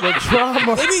same way. The trauma.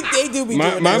 They do be doing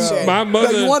my- that shit. my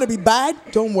mother- You want to be bad?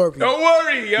 Don't worry. Don't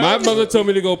worry, yo. My mother told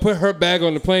me to go put her bag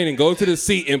on the plane and go to the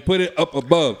seat and put it up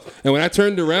above. And when I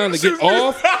turned around to get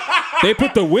off, they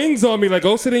put the wings on me like,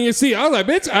 go sit in your seat. I was like,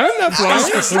 bitch, I'm not flying.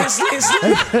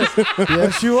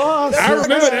 Yes, you are. I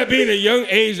remember that being a young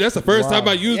age. That's the first time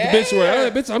I used the bitch word. I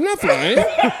was like, bitch, I'm not flying.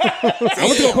 I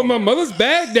went to go put my mother's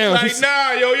bag down. Like,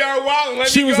 nah, yo, y'all wildin'. Let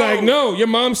She me was go. like, no, your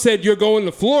mom said you're going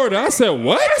to Florida. I said,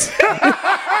 what?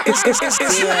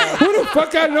 Who the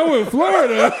fuck I know in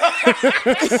Florida?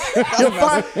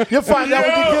 You'll find out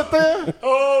when you get there.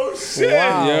 Oh, shit.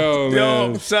 Wow. Yo,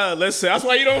 man. Yo, son, listen. That's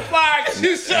why you don't fly. 'Cause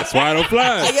you suck. That's why I don't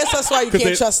fly. I guess that's why you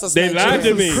can't trust us. They lied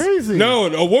to Nigerians. me. crazy. No,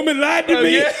 a woman lied to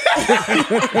me. Yeah.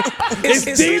 It's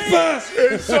deeper.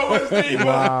 It's so much deeper.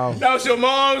 Wow. That was your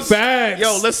mom's. Facts.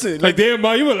 Yo, listen. Like, damn,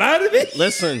 mom, you would lie to me?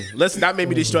 Listen. That made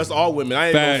me distrust all women. I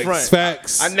ain't gonna front.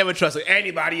 Facts. I never trusted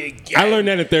anybody again. I learned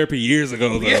that in therapy years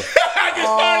ago, though. I just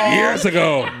started. Years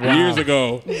ago. Years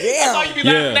ago. I Yeah. thought you'd be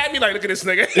laughing Yeah. at me like, look at this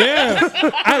nigga.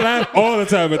 Yeah. I laugh all the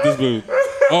time at this booth.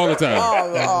 All the time.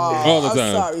 All the I'm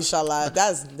time. sorry, Shala.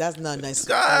 That's not nice.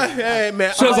 Hey,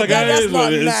 man. She was like, That- "Ah, it that's is what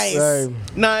not it is." nice. Hey,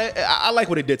 Nah, I like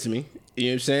what it did to me. You know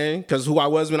what I'm saying? Because who I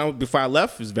was before I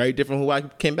left is very different from who I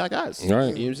came back as. Right. You know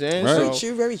what I'm saying? Right. Very So,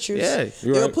 true, very true. Yeah,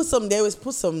 you're They right. will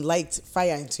put some light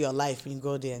fire into your life when you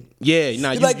go there. yeah.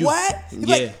 Nah, You're like, what? You're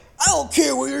Yeah. like, I don't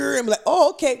care where you're. I'm like,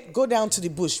 oh, okay. Go down to the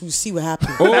bush. We'll see what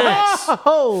happens.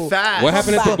 oh, Facts. What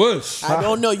happened at the Back. bush? I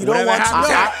don't know. You don't Whatever want to know.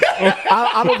 happened-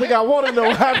 I don't think I want to know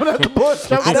what happened at the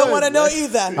bush. I don't want to know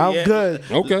either. I'm Yeah. good.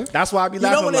 Okay. That's why I be You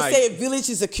laughing know when like, they say a village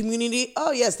is a community?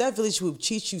 Oh yes, that village will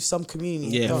teach you some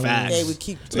community. Yeah, facts. They would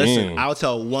keep. Listen, I'll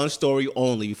tell one story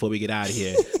only before we get out of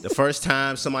here. The first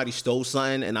time somebody stole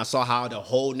something and I saw how the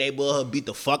whole neighborhood beat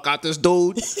the fuck out this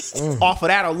dude, off of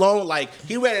that alone, like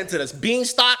he ran into this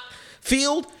beanstalk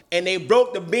field and they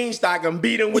broke the beanstalk and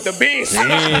beat him with the beanstalk.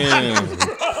 Damn.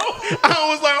 I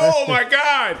was like, oh my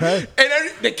God. And then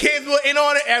the kids were in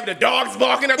on it after the dogs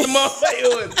barking at the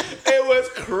motherfucker. It was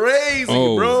crazy,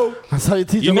 Oh. bro. That's how you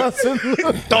teach You a know- lesson.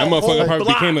 That motherfucker probably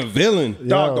block. became a villain.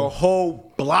 Dog, Yo. the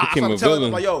whole block. Became I'm a telling villain.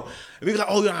 them, like, yo, and we was like,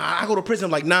 oh, yeah, I go to prison.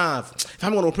 I'm like, nah, if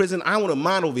I'm going to prison, I want to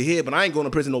mine over here, but I ain't going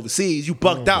to prison overseas. You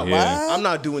bucked out. Yeah. I'm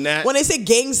not doing that. When they say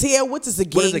gangs here, what is a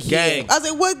gang? What is a here? gang? I was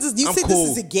like, what does you I'm say cool.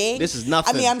 this is a gang? This is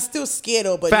nothing. I mean, I'm still scared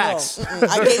though, but Facts. no.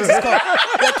 Our gangs is called,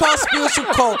 they're called spiritual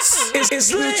cults. It's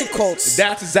spiritual cults.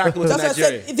 That's exactly what's in That's what I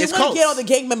Nigeria. said. If they It's want to cults. get all the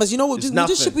gang members, you know what It's we'll do? We'll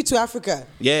just nothing. ship you to Africa.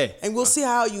 Yeah. And we'll see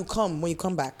how you come when you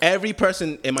come back. Every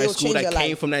person in my It'll school change that your came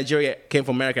life. from Nigeria, came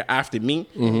from America after me,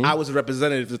 I was a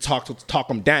representative to talk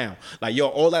them down. Like, yo,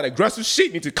 all that aggressive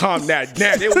shit need to calm that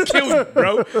down. They will kill you,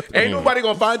 bro. Ain't nobody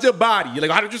gonna find your body. You're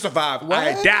like, how did you survive? I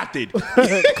adapted.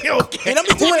 Okay. And don't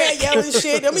be doing that yelling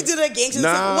shit. Don't be doing that gang shit. It's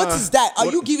Nah. like, what is that? Are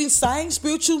What- you giving signs?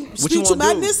 Spiritual What you wanna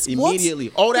madness? do? What?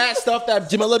 Immediately. All that stuff that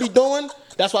Jamila be doing,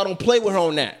 that's why I don't play with her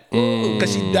on that.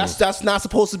 Because that's not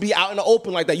supposed to be out in the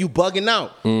open like that. You bugging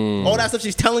out. All that stuff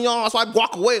she's telling y'all, that's why I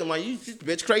walk away. I'm like, you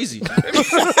bitch crazy. like,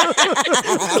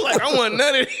 I want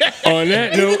none of that. On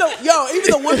that Even note,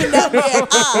 the women down there,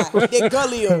 they're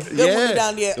gullier. The women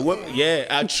down there. The women-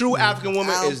 a true African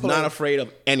woman I don't is not play. afraid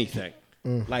of anything.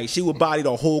 Like, she would body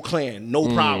the whole clan, no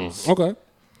problems. okay.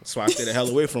 That's why I stay the hell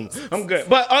away from them. I'm good.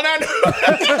 But on that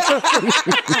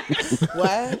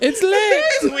What? It's lit.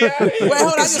 note, we out here. Wait,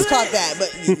 hold on. I just caught that.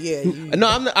 But yeah. You, No,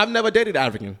 I've never dated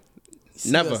African.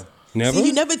 Never. Never? See,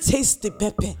 you never tasted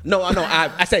pepper. No, I know.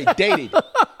 I say dated.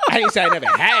 I didn't say I never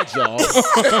had y'all.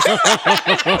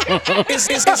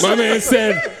 My man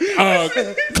said,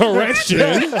 correction.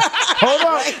 Hold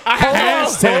on.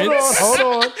 Past tense. Hold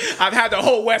on. I've had the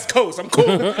whole West Coast. I'm cool.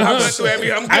 I went through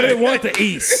every. I'm good. I didn't want the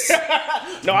East.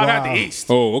 No, I've had the East.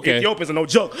 Oh, okay. Ethiopians are no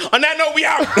joke. On that note, we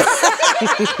out.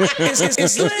 Let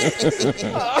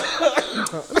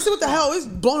me see what the hell. It's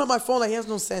blowing up my phone like it has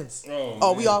no sense.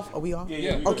 Oh, we off? Are we off?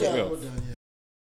 Yeah. Okay. Yeah.